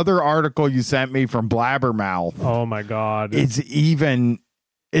like the other article you sent me from Blabbermouth. Oh my God.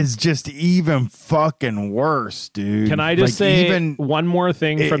 Is just even fucking worse, dude. Can I just say one more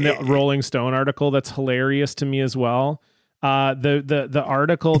thing from the Rolling Stone article that's hilarious to me as well? The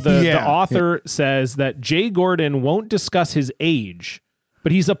article, the author says that Jay Gordon won't discuss his age,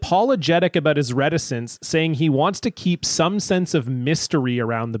 but he's apologetic about his reticence, saying he wants to keep some sense of mystery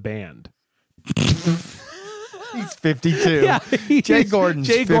around the band. He's 52. Yeah, Jay Gordon's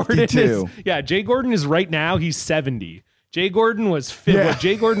 52. Jay Gordon is right now, he's 70. Jay Gordon was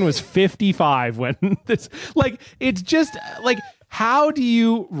 55 when this, like, it's just like, how do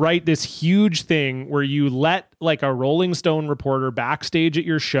you write this huge thing where you let like a Rolling Stone reporter backstage at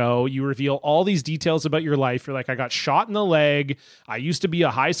your show, you reveal all these details about your life. You're like, I got shot in the leg. I used to be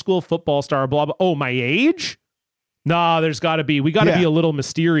a high school football star, blah, blah. Oh, my age? Nah, we got to be a little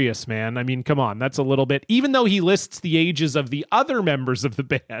mysterious, man. I mean, come on. That's a little bit, even though he lists the ages of the other members of the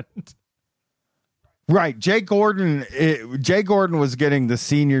band. Right. Jay Gordon was getting the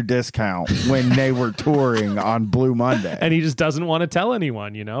senior discount when they were touring on Blue Monday. And he just doesn't want to tell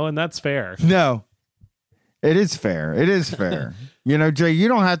anyone, and that's fair. No. It is fair. Jay, you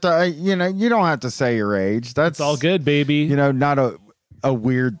don't have to say your age. That's all good, baby. Not a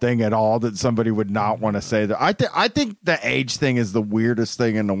weird thing at all that somebody would not want to say that. I think the age thing is the weirdest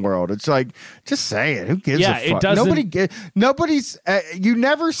thing in the world. It's like, just say it. Who gives a fuck? It doesn't. Nobody's. You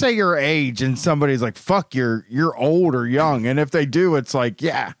never say your age, and somebody's like, "Fuck, you're old or young." And if they do, it's like,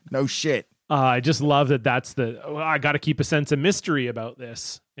 yeah, no shit. I just love that. That's I got to keep a sense of mystery about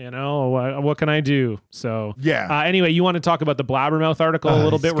this. What can I do? So yeah. Anyway, you want to talk about the Blabbermouth article a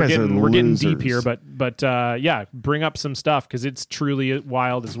little bit? We're getting deep here, but bring up some stuff because it's truly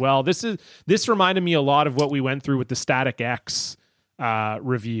wild as well. This reminded me a lot of what we went through with the Static X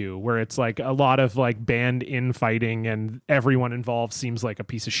review, where it's like a lot of like band infighting and everyone involved seems like a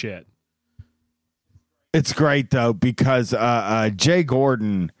piece of shit. It's great though because Jay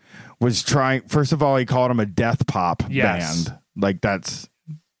Gordon was trying. First of all, he called him a death pop band. Like it's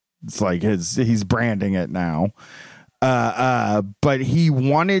like he's branding it now. But he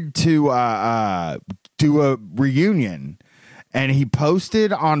wanted to do a reunion, and he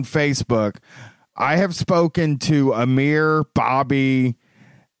posted on Facebook, I have spoken to Amir, Bobby,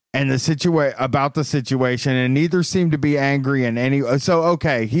 and about the situation, and neither seem to be angry in any. So,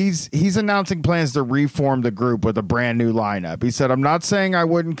 okay, he's announcing plans to reform the group with a brand new lineup. He said, I'm not saying I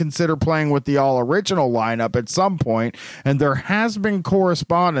wouldn't consider playing with the all original lineup at some point, and there has been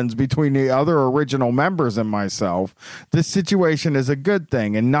correspondence between the other original members and myself. This situation is a good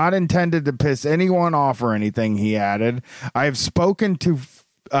thing and not intended to piss anyone off or anything, he added. I have spoken to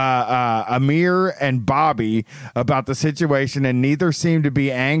Amir and Bobby about the situation, and neither seem to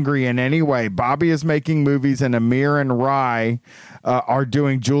be angry in any way. Bobby is making movies, and Amir and Rye are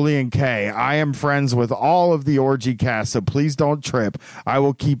doing Julian K. I am friends with all of the Orgy cast, so please don't trip. I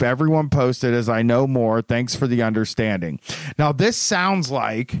will keep everyone posted as I know more. Thanks for the understanding. Now, this sounds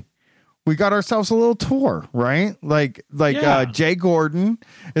like we got ourselves a little tour, right? Jay Gordon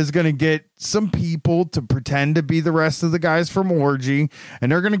is going to get some people to pretend to be the rest of the guys from Orgy,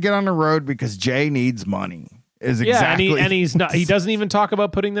 and they're going to get on the road because Jay needs money. And he's not. He doesn't even talk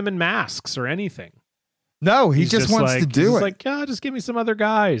about putting them in masks or anything. No, he just wants to do it. Like, just give me some other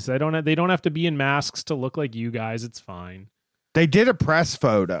guys. They don't have to be in masks to look like you guys. It's fine. They did a press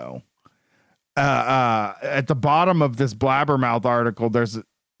photo. At the bottom of this Blabbermouth article, there's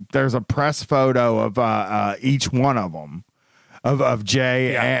a press photo of each one of them, of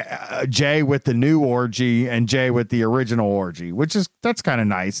Jay, Jay with the new Orgy and Jay with the original Orgy, that's kind of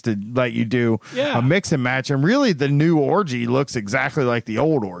nice to let you do a mix and match. And really, the new Orgy looks exactly like the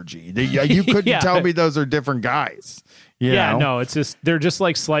old Orgy. You couldn't tell me those are different guys. Yeah, no, it's just they're just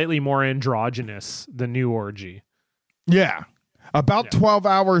like slightly more androgynous, the new Orgy. Yeah. About 12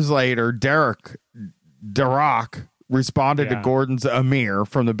 hours later, Derek responded to Gordon's Amir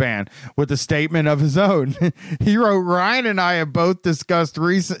from the band with a statement of his own. He wrote, Ryan and I have both discussed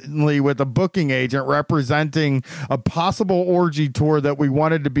recently with a booking agent representing a possible Orgy tour that we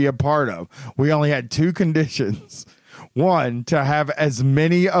wanted to be a part of. We only had two conditions. One, to have as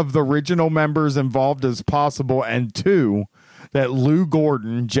many of the original members involved as possible, and two, that Lou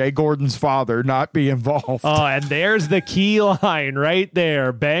Gordon, Jay Gordon's father, not be involved. Oh, and there's the key line right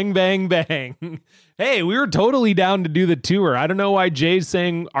there. Bang, bang, bang. Hey, we were totally down to do the tour. I don't know why Jay's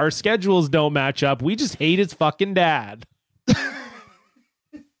saying our schedules don't match up. We just hate his fucking dad.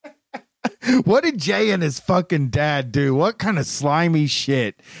 What did Jay and his fucking dad do? What kind of slimy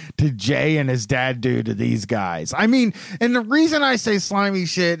shit did Jay and his dad do to these guys? I mean, and the reason I say slimy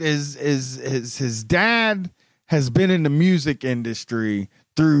shit is his dad has been in the music industry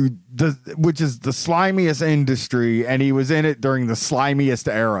which is the slimiest industry, and he was in it during the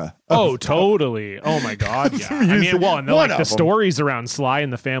slimiest era. Oh, totally. Oh my God. Yeah. I mean, well, and the stories around Sly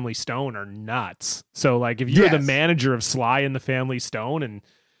and the Family Stone are nuts. So like if you're the manager of Sly and the Family Stone and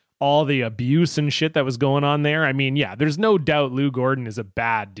all the abuse and shit that was going on there, I mean, yeah, there's no doubt Lou Gordon is a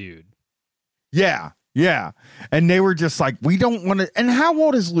bad dude. Yeah. Yeah. And they were just like, we don't want to. And how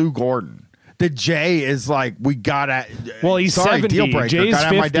old is Lou Gordon? The Jay is like, we gotta. Well, he's 70. Deal breaker. Jay's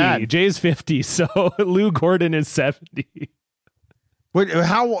 50. Jay's 50. So Lou Gordon is 70. Wait,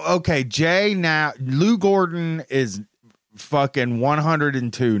 okay, Jay now. Lou Gordon is fucking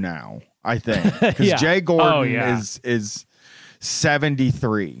 102 now, I think. Because Jay Gordon is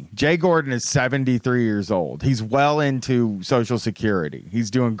 73. Jay Gordon is 73 years old. He's well into Social Security. He's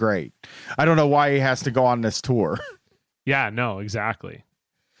doing great. I don't know why he has to go on this tour. Yeah, no, exactly.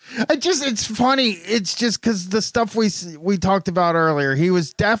 It's funny. It's just because the stuff we talked about earlier, he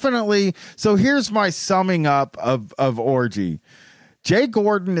was definitely. So here's my summing up of Orgy. Jay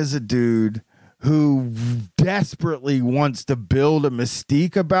Gordon is a dude who desperately wants to build a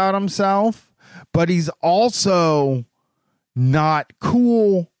mystique about himself, but he's also not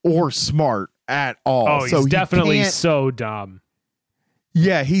cool or smart at all. Oh, he's definitely so dumb.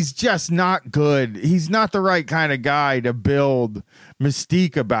 Yeah, he's just not good. He's not the right kind of guy to build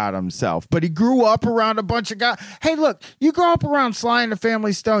mystique about himself. But he grew up around a bunch of guys. Hey, look, you grow up around Sly and the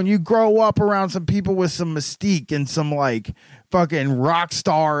Family Stone. You grow up around some people with some mystique and some like fucking rock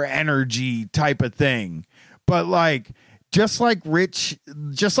star energy type of thing. But like, just like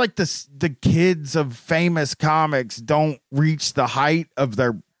the kids of famous comics don't reach the height of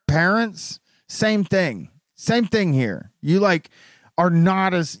their parents. Same thing here. You like are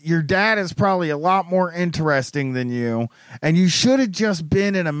not as, your dad is probably a lot more interesting than you, and you should have just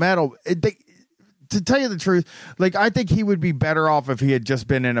been in a metal. To tell you the truth, like I think he would be better off if he had just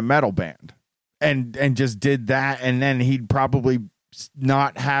been in a metal band and just did that, and then he'd probably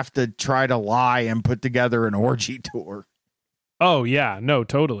not have to try to lie and put together an Orgy tour. Oh yeah, no,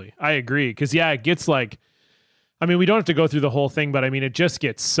 totally. I agree. Because it gets like, I mean, we don't have to go through the whole thing, but I mean, it just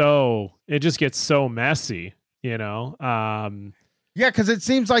gets so messy, you know? Yeah, because it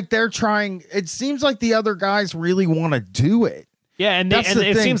seems like they're trying. It seems like the other guys really want to do it. Yeah, and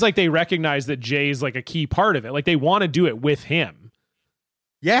it seems like they recognize that Jay's like a key part of it. Like they want to do it with him.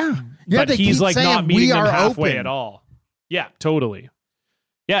 Yeah, but he's like not meeting them halfway at all. Yeah, totally.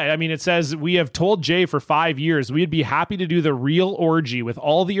 Yeah, I mean, it says, we have told Jay for 5 years we'd be happy to do the real Orgy with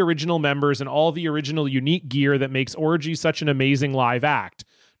all the original members and all the original unique gear that makes Orgy such an amazing live act.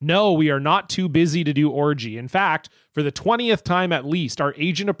 No, we are not too busy to do Orgy. In fact, for the 20th time at least, our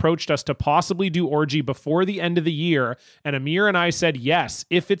agent approached us to possibly do Orgy before the end of the year, and Amir and I said yes,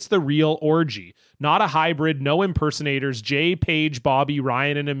 if it's the real Orgy. Not a hybrid, no impersonators, Jay, Paige, Bobby,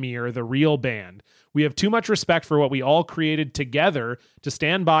 Ryan, and Amir, the real band. We have too much respect for what we all created together to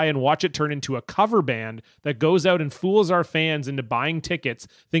stand by and watch it turn into a cover band that goes out and fools our fans into buying tickets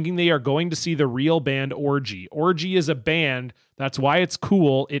thinking they are going to see the real band Orgy. Orgy is a band. That's why it's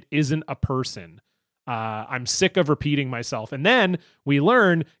cool. It isn't a person. I'm sick of repeating myself. And then we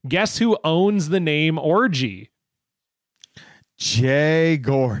learn, guess who owns the name Orgy? Jay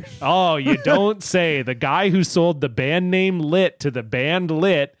Gordon. Oh, you don't say. The guy who sold the band name Lit to the band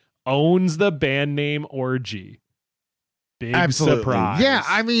Lit owns the band name Orgy. Big surprise. Yeah,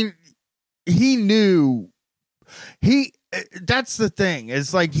 I mean, he knew. That's the thing.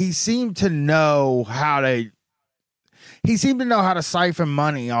 It's like he seemed to know how to siphon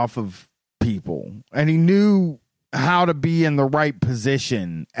money off of people, and he knew how to be in the right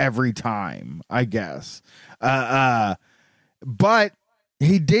position every time, I guess. But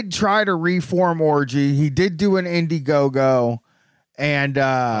he did try to reform Orgy. He did do an Indiegogo, and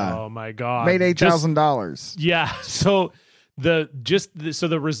oh my god, made $8,000. Yeah. So the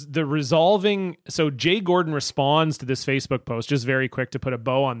resolving. So Jay Gordon responds to this Facebook post, just very quick to put a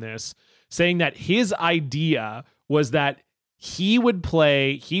bow on this, saying that his idea was that he would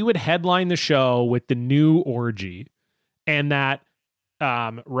headline the show with the new Orgy, and that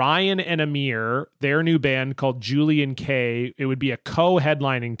Ryan and Amir, their new band called Julian K, it would be a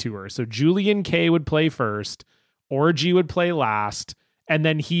co-headlining tour. So Julian K would play first, Orgy would play last, and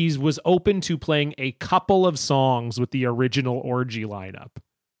then he was open to playing a couple of songs with the original Orgy lineup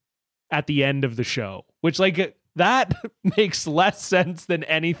at the end of the show, which that makes less sense than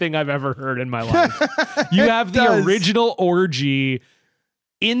anything I've ever heard in my life. You have the original Orgy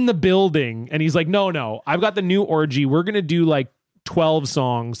in the building, and he's like, no, I've got the new Orgy. We're going to do 12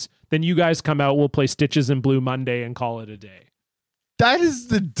 songs. Then you guys come out, we'll play Stitches in Blue Monday and call it a day. That is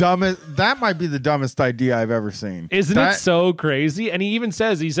the dumbest. That might be the dumbest idea I've ever seen. Isn't it so crazy? And he even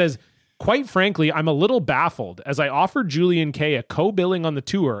says, quite frankly, I'm a little baffled as I offered Julian K a co-billing on the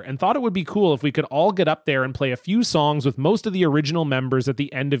tour and thought it would be cool if we could all get up there and play a few songs with most of the original members at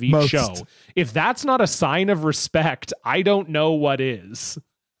the end of each show. If that's not a sign of respect, I don't know what is.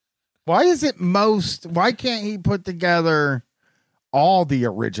 Why is it most? Why can't he put together all the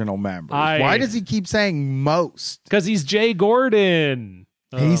original members? Why does he keep saying most? Because he's Jay Gordon.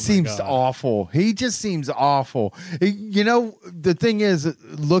 He seems awful. He just seems awful. The thing is,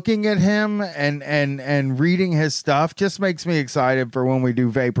 looking at him and reading his stuff just makes me excited for when we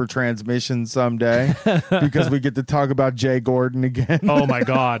do Vapor Transmission someday, because we get to talk about Jay Gordon again. Oh my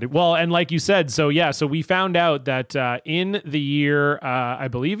God. Well, and like you said, so we found out that in the year, I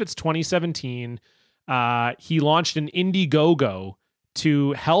believe it's 2017, he launched an Indiegogo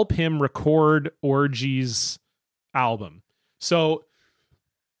to help him record Orgy's album. So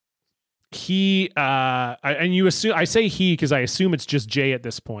he I say he because I assume it's just Jay at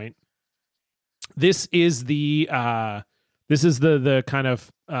this point. This is the kind of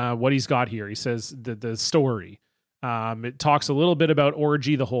what he's got here. He says the story. It talks a little bit about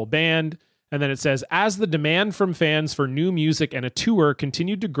Orgy, the whole band, and then it says, as the demand from fans for new music and a tour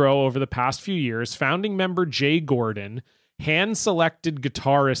continued to grow over the past few years, founding member Jay Gordon, hand-selected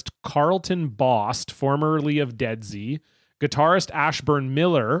guitarist Carlton Bost, formerly of Dead Z, guitarist Ashburn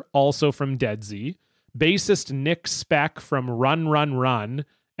Miller, also from Dead Z, bassist Nick Speck from Run Run Run,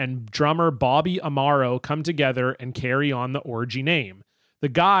 and drummer Bobby Amaro come together and carry on the Orgy name. The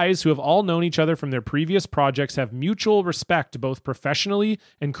guys, who have all known each other from their previous projects, have mutual respect both professionally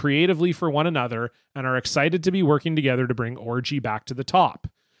and creatively for one another and are excited to be working together to bring Orgy back to the top.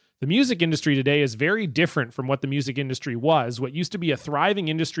 The music industry today is very different from what the music industry was. What used to be a thriving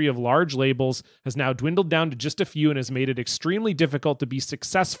industry of large labels has now dwindled down to just a few and has made it extremely difficult to be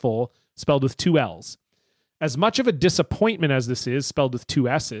successful, spelled with 2 L's. As much of a disappointment as this is, spelled with 2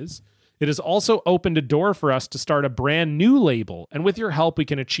 S's, it has also opened a door for us to start a brand new label, and with your help, we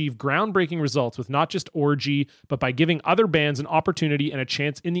can achieve groundbreaking results with not just Orgy, but by giving other bands an opportunity and a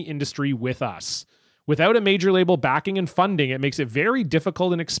chance in the industry with us. Without a major label backing and funding, it makes it very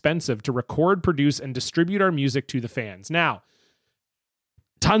difficult and expensive to record, produce, and distribute our music to the fans. Now,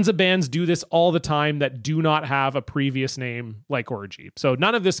 tons of bands do this all the time that do not have a previous name like Orgy. So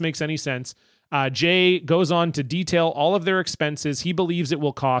none of this makes any sense. Jay goes on to detail all of their expenses. He believes it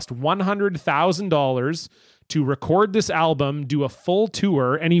will cost $100,000 to record this album, do a full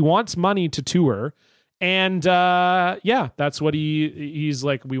tour, and he wants money to tour. And that's what he's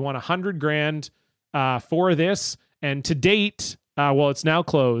like. We want $100,000 for this. And to date, it's now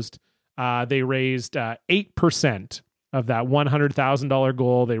closed. They raised 8% of that $100,000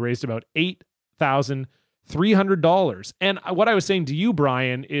 goal. They raised about $8,300. And what I was saying to you,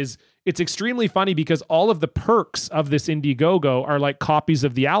 Bryan, is it's extremely funny because all of the perks of this Indiegogo are like copies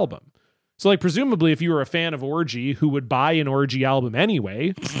of the album. So like presumably if you were a fan of Orgy who would buy an Orgy album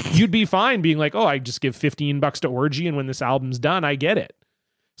anyway, you'd be fine being like, oh, I just give $15 to Orgy and when this album's done, I get it.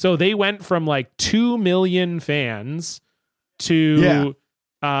 So they went from like 2 million fans to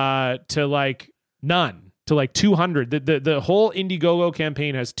like none, to like 200. The whole Indiegogo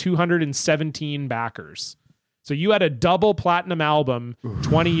campaign has 217 backers. So you had a double platinum album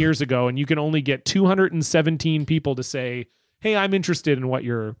 20 years ago, and you can only get 217 people to say, "Hey, I'm interested in what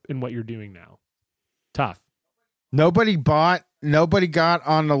you're doing now." Tough. Nobody got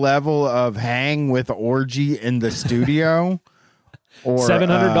on the level of hang with Orgy in the studio. Or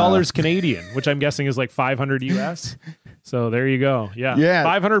 $700 Canadian, which I'm guessing is like 500 US. So there you go. Yeah.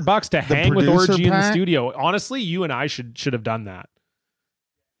 $500 to hang with Orgy in the studio. Honestly, you and I should have done that.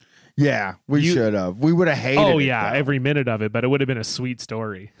 Yeah, we should have. We would have hated it. Oh, yeah, though. every minute of it, but it would have been a sweet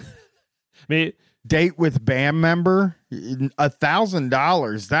story. I mean, date with band member,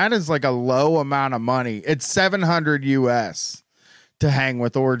 $1,000. That is like a low amount of money. It's $700 US to hang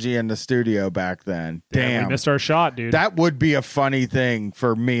with Orgy in the studio back then. Damn, we missed our shot, dude. That would be a funny thing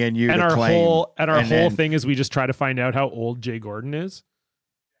for me and you and to our claim. whole thing is we just try to find out how old Jay Gordon is.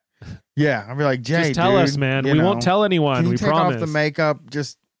 Yeah, I'll be like, Jay, just tell us, man. We won't tell anyone. Can you take promise. off the makeup?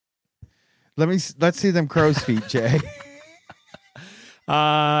 Just let's see them crow's feet, Jay.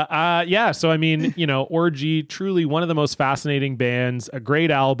 Yeah. So I mean, Orgy, truly one of the most fascinating bands. A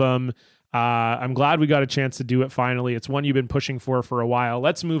great album. I'm glad we got a chance to do it finally. It's one you've been pushing for a while.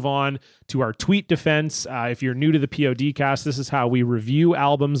 Let's move on to our tweet defense. If you're new to the PODcast, this is how we review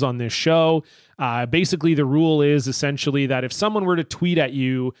albums on this show. Basically, the rule is essentially that if someone were to tweet at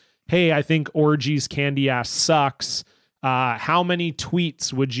you, hey, I think Orgy's Candyass sucks, how many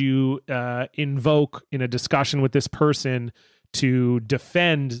tweets would you invoke in a discussion with this person to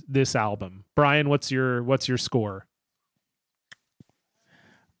defend this album? Bryan, what's your score?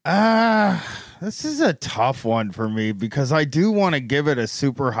 This is a tough one for me because I do want to give it a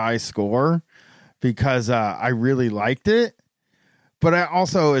super high score because I really liked it, but I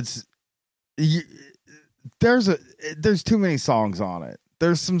also there's too many songs on it.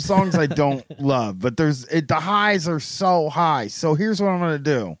 There's some songs I don't love, but the highs are so high. So here's what I'm going to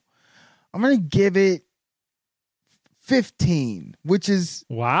do. I'm going to give it 15, which is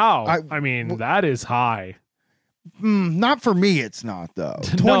wow. I mean, that is high. Not for me, it's not though.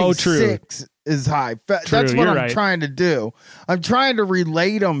 26 no, true. is high. That's what I'm trying to do. I'm trying to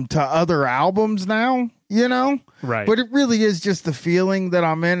relate them to other albums now, Right. But it really is just the feeling that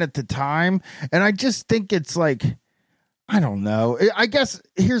I'm in at the time. And I just think it's like, I don't know. I guess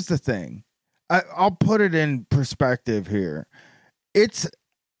here's the thing. I'll put it in perspective here. It's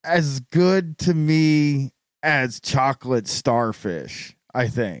as good to me as Chocolate Starfish, I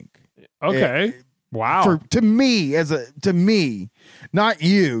think. Okay. Wow. To me, not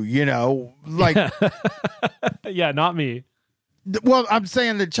you, like. Yeah, not me. Well, I'm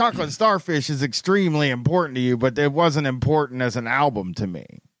saying that Chocolate Starfish is extremely important to you, but it wasn't important as an album to me,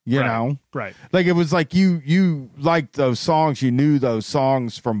 you know? Right. Like it was like you liked those songs, you knew those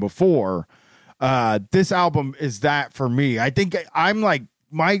songs from before. This album is that for me. I think I'm like,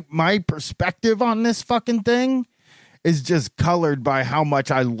 my perspective on this fucking thing is just colored by how much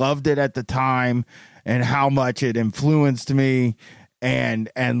I loved it at the time and how much it influenced me and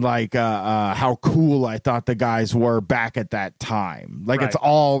like how cool I thought the guys were back at that time. Like It's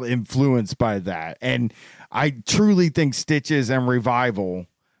all influenced by that. And I truly think Stitches and Revival,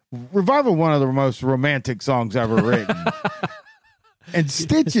 one of the most romantic songs ever written. And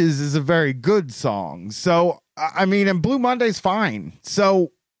Stitches is a very good song. So, I mean, and Blue Monday's fine.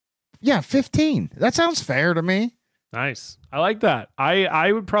 So, yeah, 15. That sounds fair to me. Nice. I like that.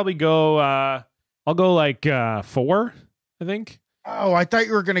 I would probably go, I'll go like 4, I think. Oh, I thought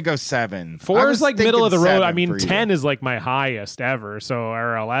you were going to go 7. 4 is like middle of the road. I mean, 10 is like my highest ever. So,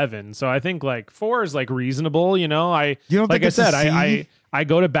 or 11. So I think like 4 is like reasonable, I don't like think I said, I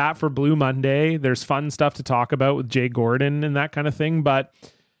go to bat for Blue Monday. There's fun stuff to talk about with Jay Gordon and that kind of thing, but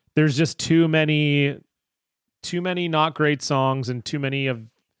there's just too many not great songs and too many of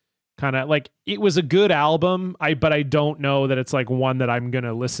kind of like, it was a good album. But I don't know that it's like one that I'm going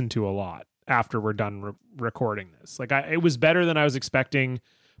to listen to a lot after we're done recording this. Like it was better than I was expecting,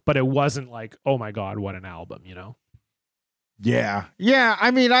 but it wasn't like, oh my God, what an album, Yeah. Yeah.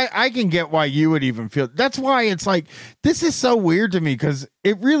 I mean, I can get why you would even feel. That's why it's like, this is so weird to me because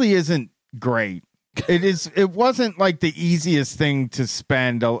it really isn't great. It wasn't like the easiest thing to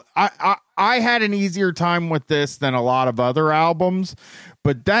spend. I had an easier time with this than a lot of other albums,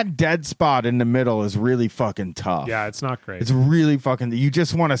 but that dead spot in the middle is really fucking tough. Yeah. It's not great. It's really fucking, you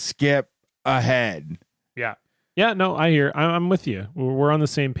just want to skip ahead. Yeah. Yeah. No, I'm with you. We're on the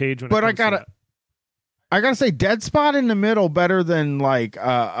same page. But I gotta say, dead spot in the middle better than like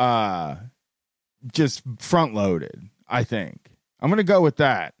just front loaded. I think I'm gonna go with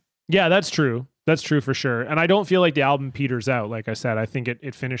that. Yeah, that's true. That's true for sure. And I don't feel like the album peters out. Like I said, I think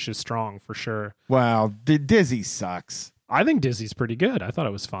it finishes strong for sure. Well, Dizzy sucks. I think Dizzy's pretty good. I thought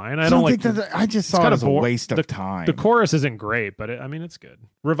it was fine. I don't like. I just saw it as a waste of time. The chorus isn't great, but it's good.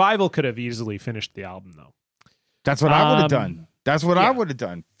 Revival could have easily finished the album though. That's what I would have done. That's what I would have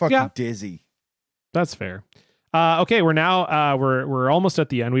done. Fucking Dizzy. That's fair. Okay, we're now we're almost at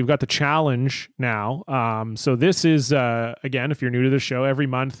the end. We've got the challenge now. So this is again, if you're new to the show, every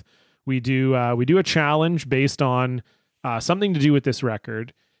month we do a challenge based on something to do with this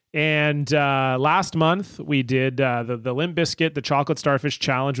record. And last month we did the Limp Bizkit, the Chocolate Starfish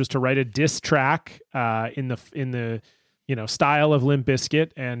Challenge was to write a diss track in the style of Limp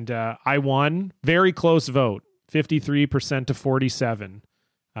Bizkit, and I won. Very close vote, 53% to 47%.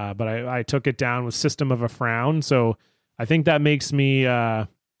 But I took it down with System of a Frown, so I think that makes me. I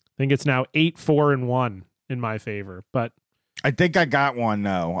think it's now 8-4-1 in my favor, but. I think I got one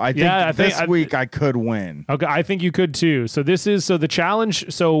though. I think this week I could win. Okay, I think you could too. So the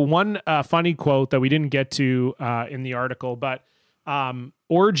challenge. So one funny quote that we didn't get to in the article, but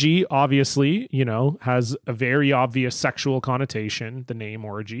Orgy obviously, has a very obvious sexual connotation. The name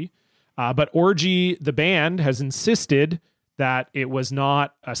Orgy, but Orgy, the band, has insisted that it was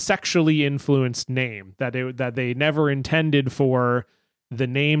not a sexually influenced name. That they never intended for the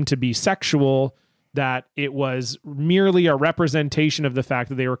name to be sexual. That it was merely a representation of the fact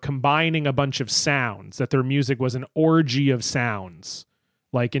that they were combining a bunch of sounds, that their music was an orgy of sounds,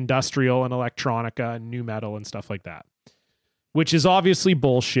 like industrial and electronica and nu metal and stuff like that, which is obviously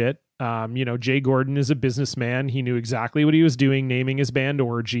bullshit. Jay Gordon is a businessman. He knew exactly what he was doing, naming his band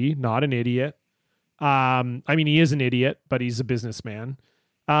Orgy, not an idiot. He is an idiot, but he's a businessman.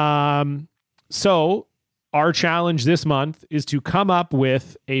 So our challenge this month is to come up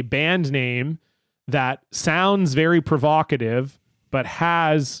with a band name that sounds very provocative, but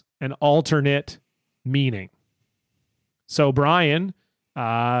has an alternate meaning. So, Bryan,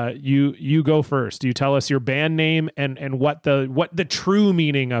 you go first. You tell us your band name and what the true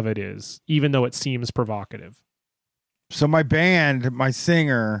meaning of it is, even though it seems provocative. So my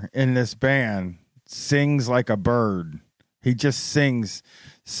singer in this band sings like a bird. He just sings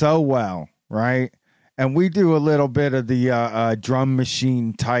so well, right? And we do a little bit of the drum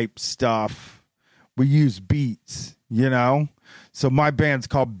machine type stuff. We use beats, So my band's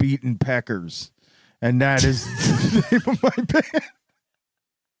called Beatin' Peckers, and that is the name of my band.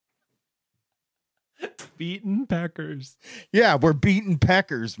 Beatin' Peckers. Yeah, we're Beatin'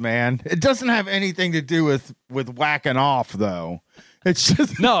 Peckers, man. It doesn't have anything to do with whacking off, though. It's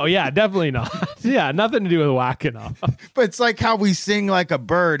just no, yeah, definitely not. Yeah, nothing to do with whacking off. But it's like how we sing like a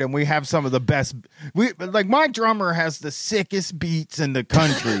bird, and we have some of the best. My drummer has the sickest beats in the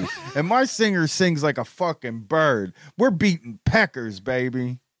country, and my singer sings like a fucking bird. We're Beatin' Peckers,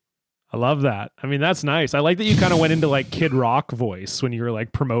 baby. I love that. I mean, that's nice. I like that you kind of went into like Kid Rock voice when you were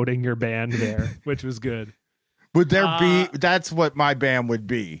like promoting your band there, which was good. Would there be? That's what my band would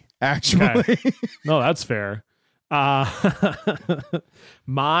be, actually. Okay. No, that's fair.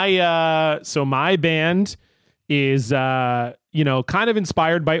 My band is kind of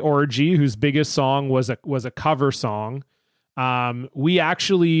inspired by Orgy, whose biggest song was a cover song. We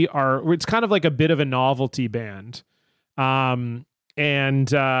actually it's kind of like a bit of a novelty band. And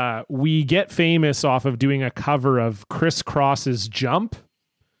we get famous off of doing a cover of Criss Cross's Jump.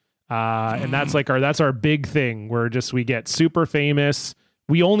 And that's our big thing. We get super famous.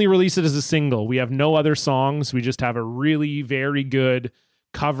 We only release it as a single. We have no other songs. We just have a really very good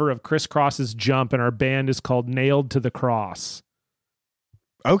cover of Criss Cross's Jump, and our band is called Nailed to the Cross.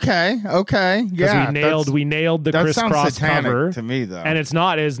 Okay. Yeah. We nailed the Criss Cross cover to me, though. And it's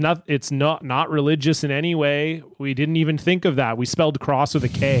not religious in any way. We didn't even think of that. We spelled cross with a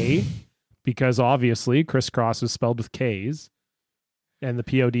K because obviously Criss Cross was spelled with K's. And the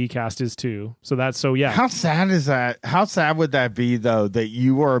POD cast is too. Yeah. How sad is that? How sad would that be, though, that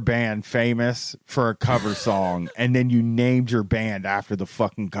you were a band famous for a cover song and then you named your band after the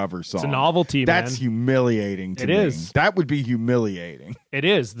fucking cover song? It's a novelty, That's humiliating to me. It is. That would be humiliating. It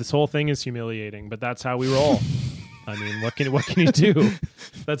is. This whole thing is humiliating, but that's how we roll. I mean, what can you do? We were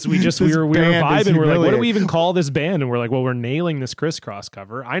vibing. We're like, what do we even call this band? And we're like, well, we're nailing this Criss Cross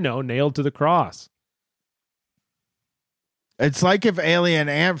cover. I know, Nailed to the Cross. It's like if Alien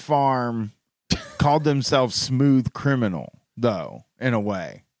Ant Farm called themselves Smooth Criminal, though, in a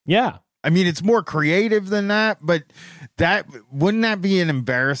way. Yeah. I mean, it's more creative than that, but wouldn't that be an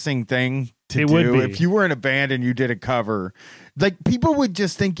embarrassing thing to do? If you were in a band and you did a cover, like people would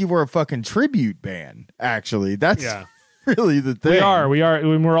just think you were a fucking tribute band, actually. That's really the thing. We are.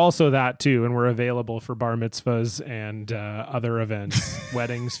 And we're also that too, and we're available for bar mitzvahs and other events,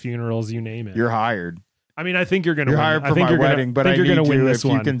 weddings, funerals, you name it. You're hired. I mean, I think you're going to win. Hired for my wedding, but I need you win this if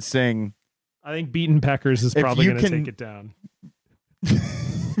one. You can sing. I think Beatin' Peckers is probably going to take it down.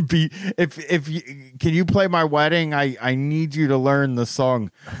 Can you play my wedding? I need you to learn the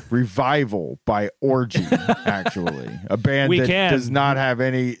song Revival by Orgy, actually. A band does not have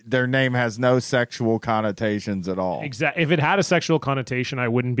their name has no sexual connotations at all. Exactly. If it had a sexual connotation, I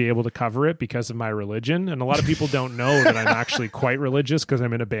wouldn't be able to cover it because of my religion. And a lot of people don't know that I'm actually quite religious because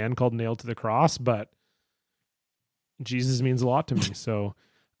I'm in a band called Nailed to the Cross, but Jesus means a lot to me. So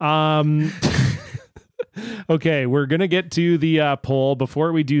Okay, we're going to get to the poll.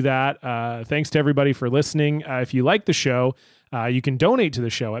 Before we do that, thanks to everybody for listening. If you like the show, you can donate to the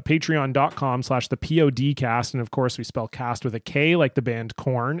show at patreon.com/thepodcast. And of course, we spell cast with a K, like the band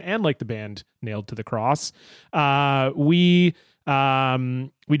Korn and like the band Nailed to the Cross. We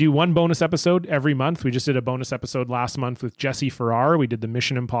do one bonus episode every month. We just did a bonus episode last month with Jesse Farrar. We did the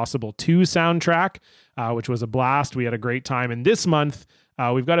Mission Impossible 2 soundtrack, which was a blast. We had a great time. And this month,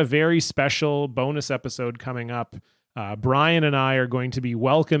 we've got a very special bonus episode coming up. Bryan and I are going to be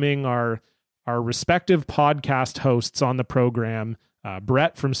welcoming our respective podcast hosts on the program.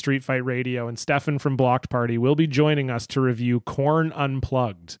 Brett from Street Fight Radio and Stefan from Blocked Party will be joining us to review Korn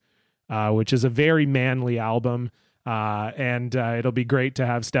Unplugged, which is a very manly album. And it'll be great to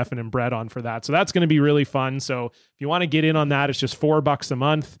have Stefan and Brett on for that. So that's going to be really fun. So if you want to get in on that, it's just $4 a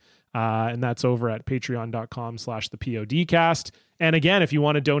month. And that's over at patreon.com/thepodcast. And again, if you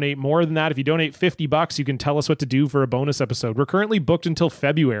want to donate more than that, if you donate $50, you can tell us what to do for a bonus episode. We're currently booked until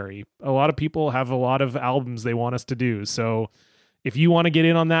February. A lot of people have a lot of albums they want us to do. So if you want to get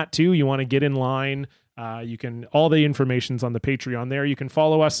in on that too, you want to get in line, you can, all the information's on the Patreon there. You can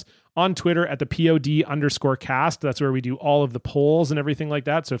follow us on Twitter at the POD_cast. That's where we do all of the polls and everything like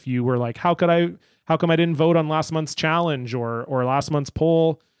that. So if you were like, how come I didn't vote on last month's challenge or last month's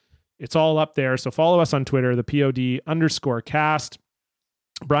poll? It's all up there. So follow us on Twitter, the POD_cast.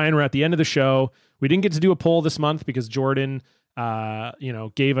 Bryan, we're at the end of the show. We didn't get to do a poll this month because Jordan,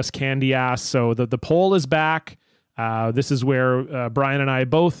 gave us Candyass. So the poll is back. This is where Bryan and I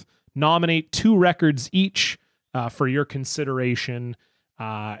both nominate 2 records each for your consideration.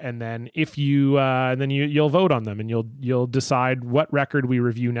 And then if you, you'll vote on them and you'll decide what record we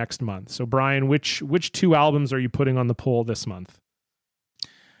review next month. So Bryan, which 2 albums are you putting on the poll this month?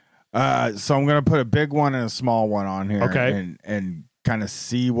 So I'm going to put a big one and a small one on here. Okay. And kind of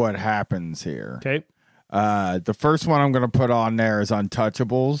see what happens here. Okay. The first one I'm going to put on there is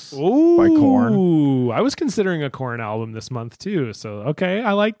Untouchables by Korn. Ooh, I was considering a Korn album this month too. So, okay,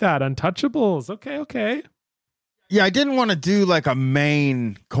 I like that. Untouchables. Okay. Yeah, I didn't want to do like a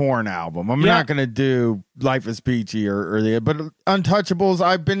main Korn album. I'm not going to do Life is Peachy but Untouchables,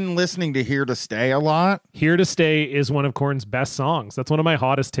 I've been listening to Here to Stay a lot. Here to Stay is one of Korn's best songs. That's one of my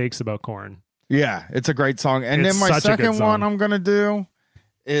hottest takes about Korn. Yeah, it's a great song. And then my second one I'm going to do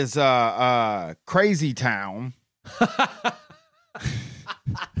is Crazy Town.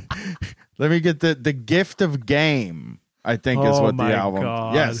 Let me get the Gift of Game. I think is what the album.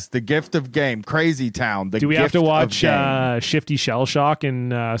 God. Yes, The Gift of Game, Crazy Town. Do we have to watch Shifty Shell Shock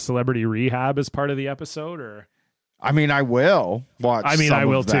and Celebrity Rehab as part of the episode, or? I mean, I will watch. I mean, I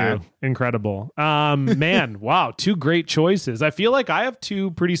will too. Incredible. Man, wow, 2 great choices. I feel like I have 2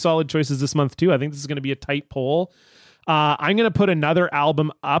 pretty solid choices this month too. I think this is going to be a tight poll. I'm going to put another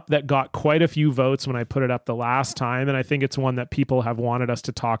album up that got quite a few votes when I put it up the last time, and I think it's one that people have wanted us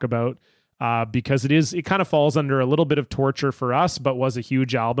to talk about. Because it kind of falls under a little bit of torture for us, but was a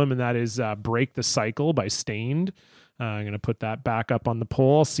huge album, and that is Break the Cycle by Stained. I'm going to put that back up on the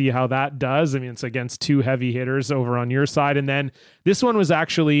poll, see how that does. I mean, it's against 2 heavy hitters over on your side. And then this one was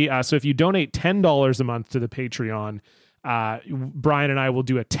actually, so if you donate $10 a month to the Patreon, Bryan and I will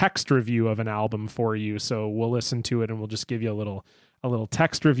do a text review of an album for you. So we'll listen to it and we'll just give you a little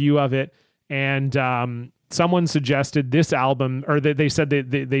text review of it. And, someone suggested this album, or they said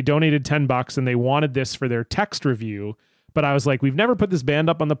they donated $10 and they wanted this for their text review. But I was like, we've never put this band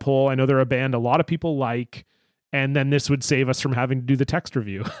up on the poll. I know they're a band a lot of people like, and then this would save us from having to do the text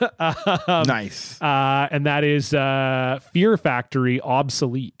review. Nice. And that is Fear Factory,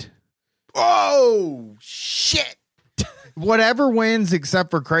 Obsolete. Oh, shit. Whatever wins except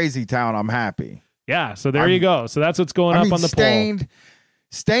for Crazy Town, I'm happy. Yeah, so there you go. So that's what's going up on the poll.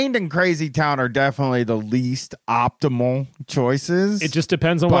 Stained and Crazy Town are definitely the least optimal choices. It just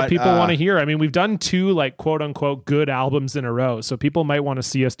depends on what people want to hear. I mean, we've done 2 like quote unquote good albums in a row. So people might want to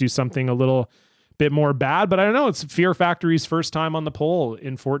see us do something a little bit more bad, but I don't know. It's Fear Factory's first time on the poll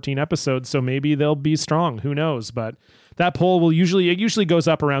in 14 episodes. So maybe they'll be strong. Who knows? But that poll usually goes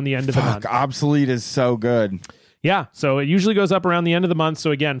up around the end of the month. Obsolete is so good. Yeah. So it usually goes up around the end of the month.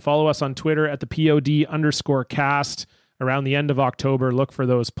 So again, follow us on Twitter at the POD_cast. Around the end of October, look for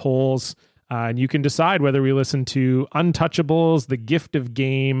those polls, and you can decide whether we listen to Untouchables, The Gift of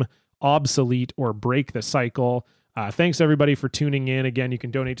Game, Obsolete, or Break the Cycle. Thanks, everybody, for tuning in. Again, you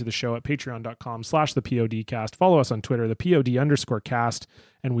can donate to the show at patreon.com/thepodcast. Follow us on Twitter, the POD_cast,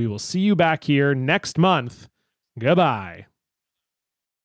 and we will see you back here next month. Goodbye.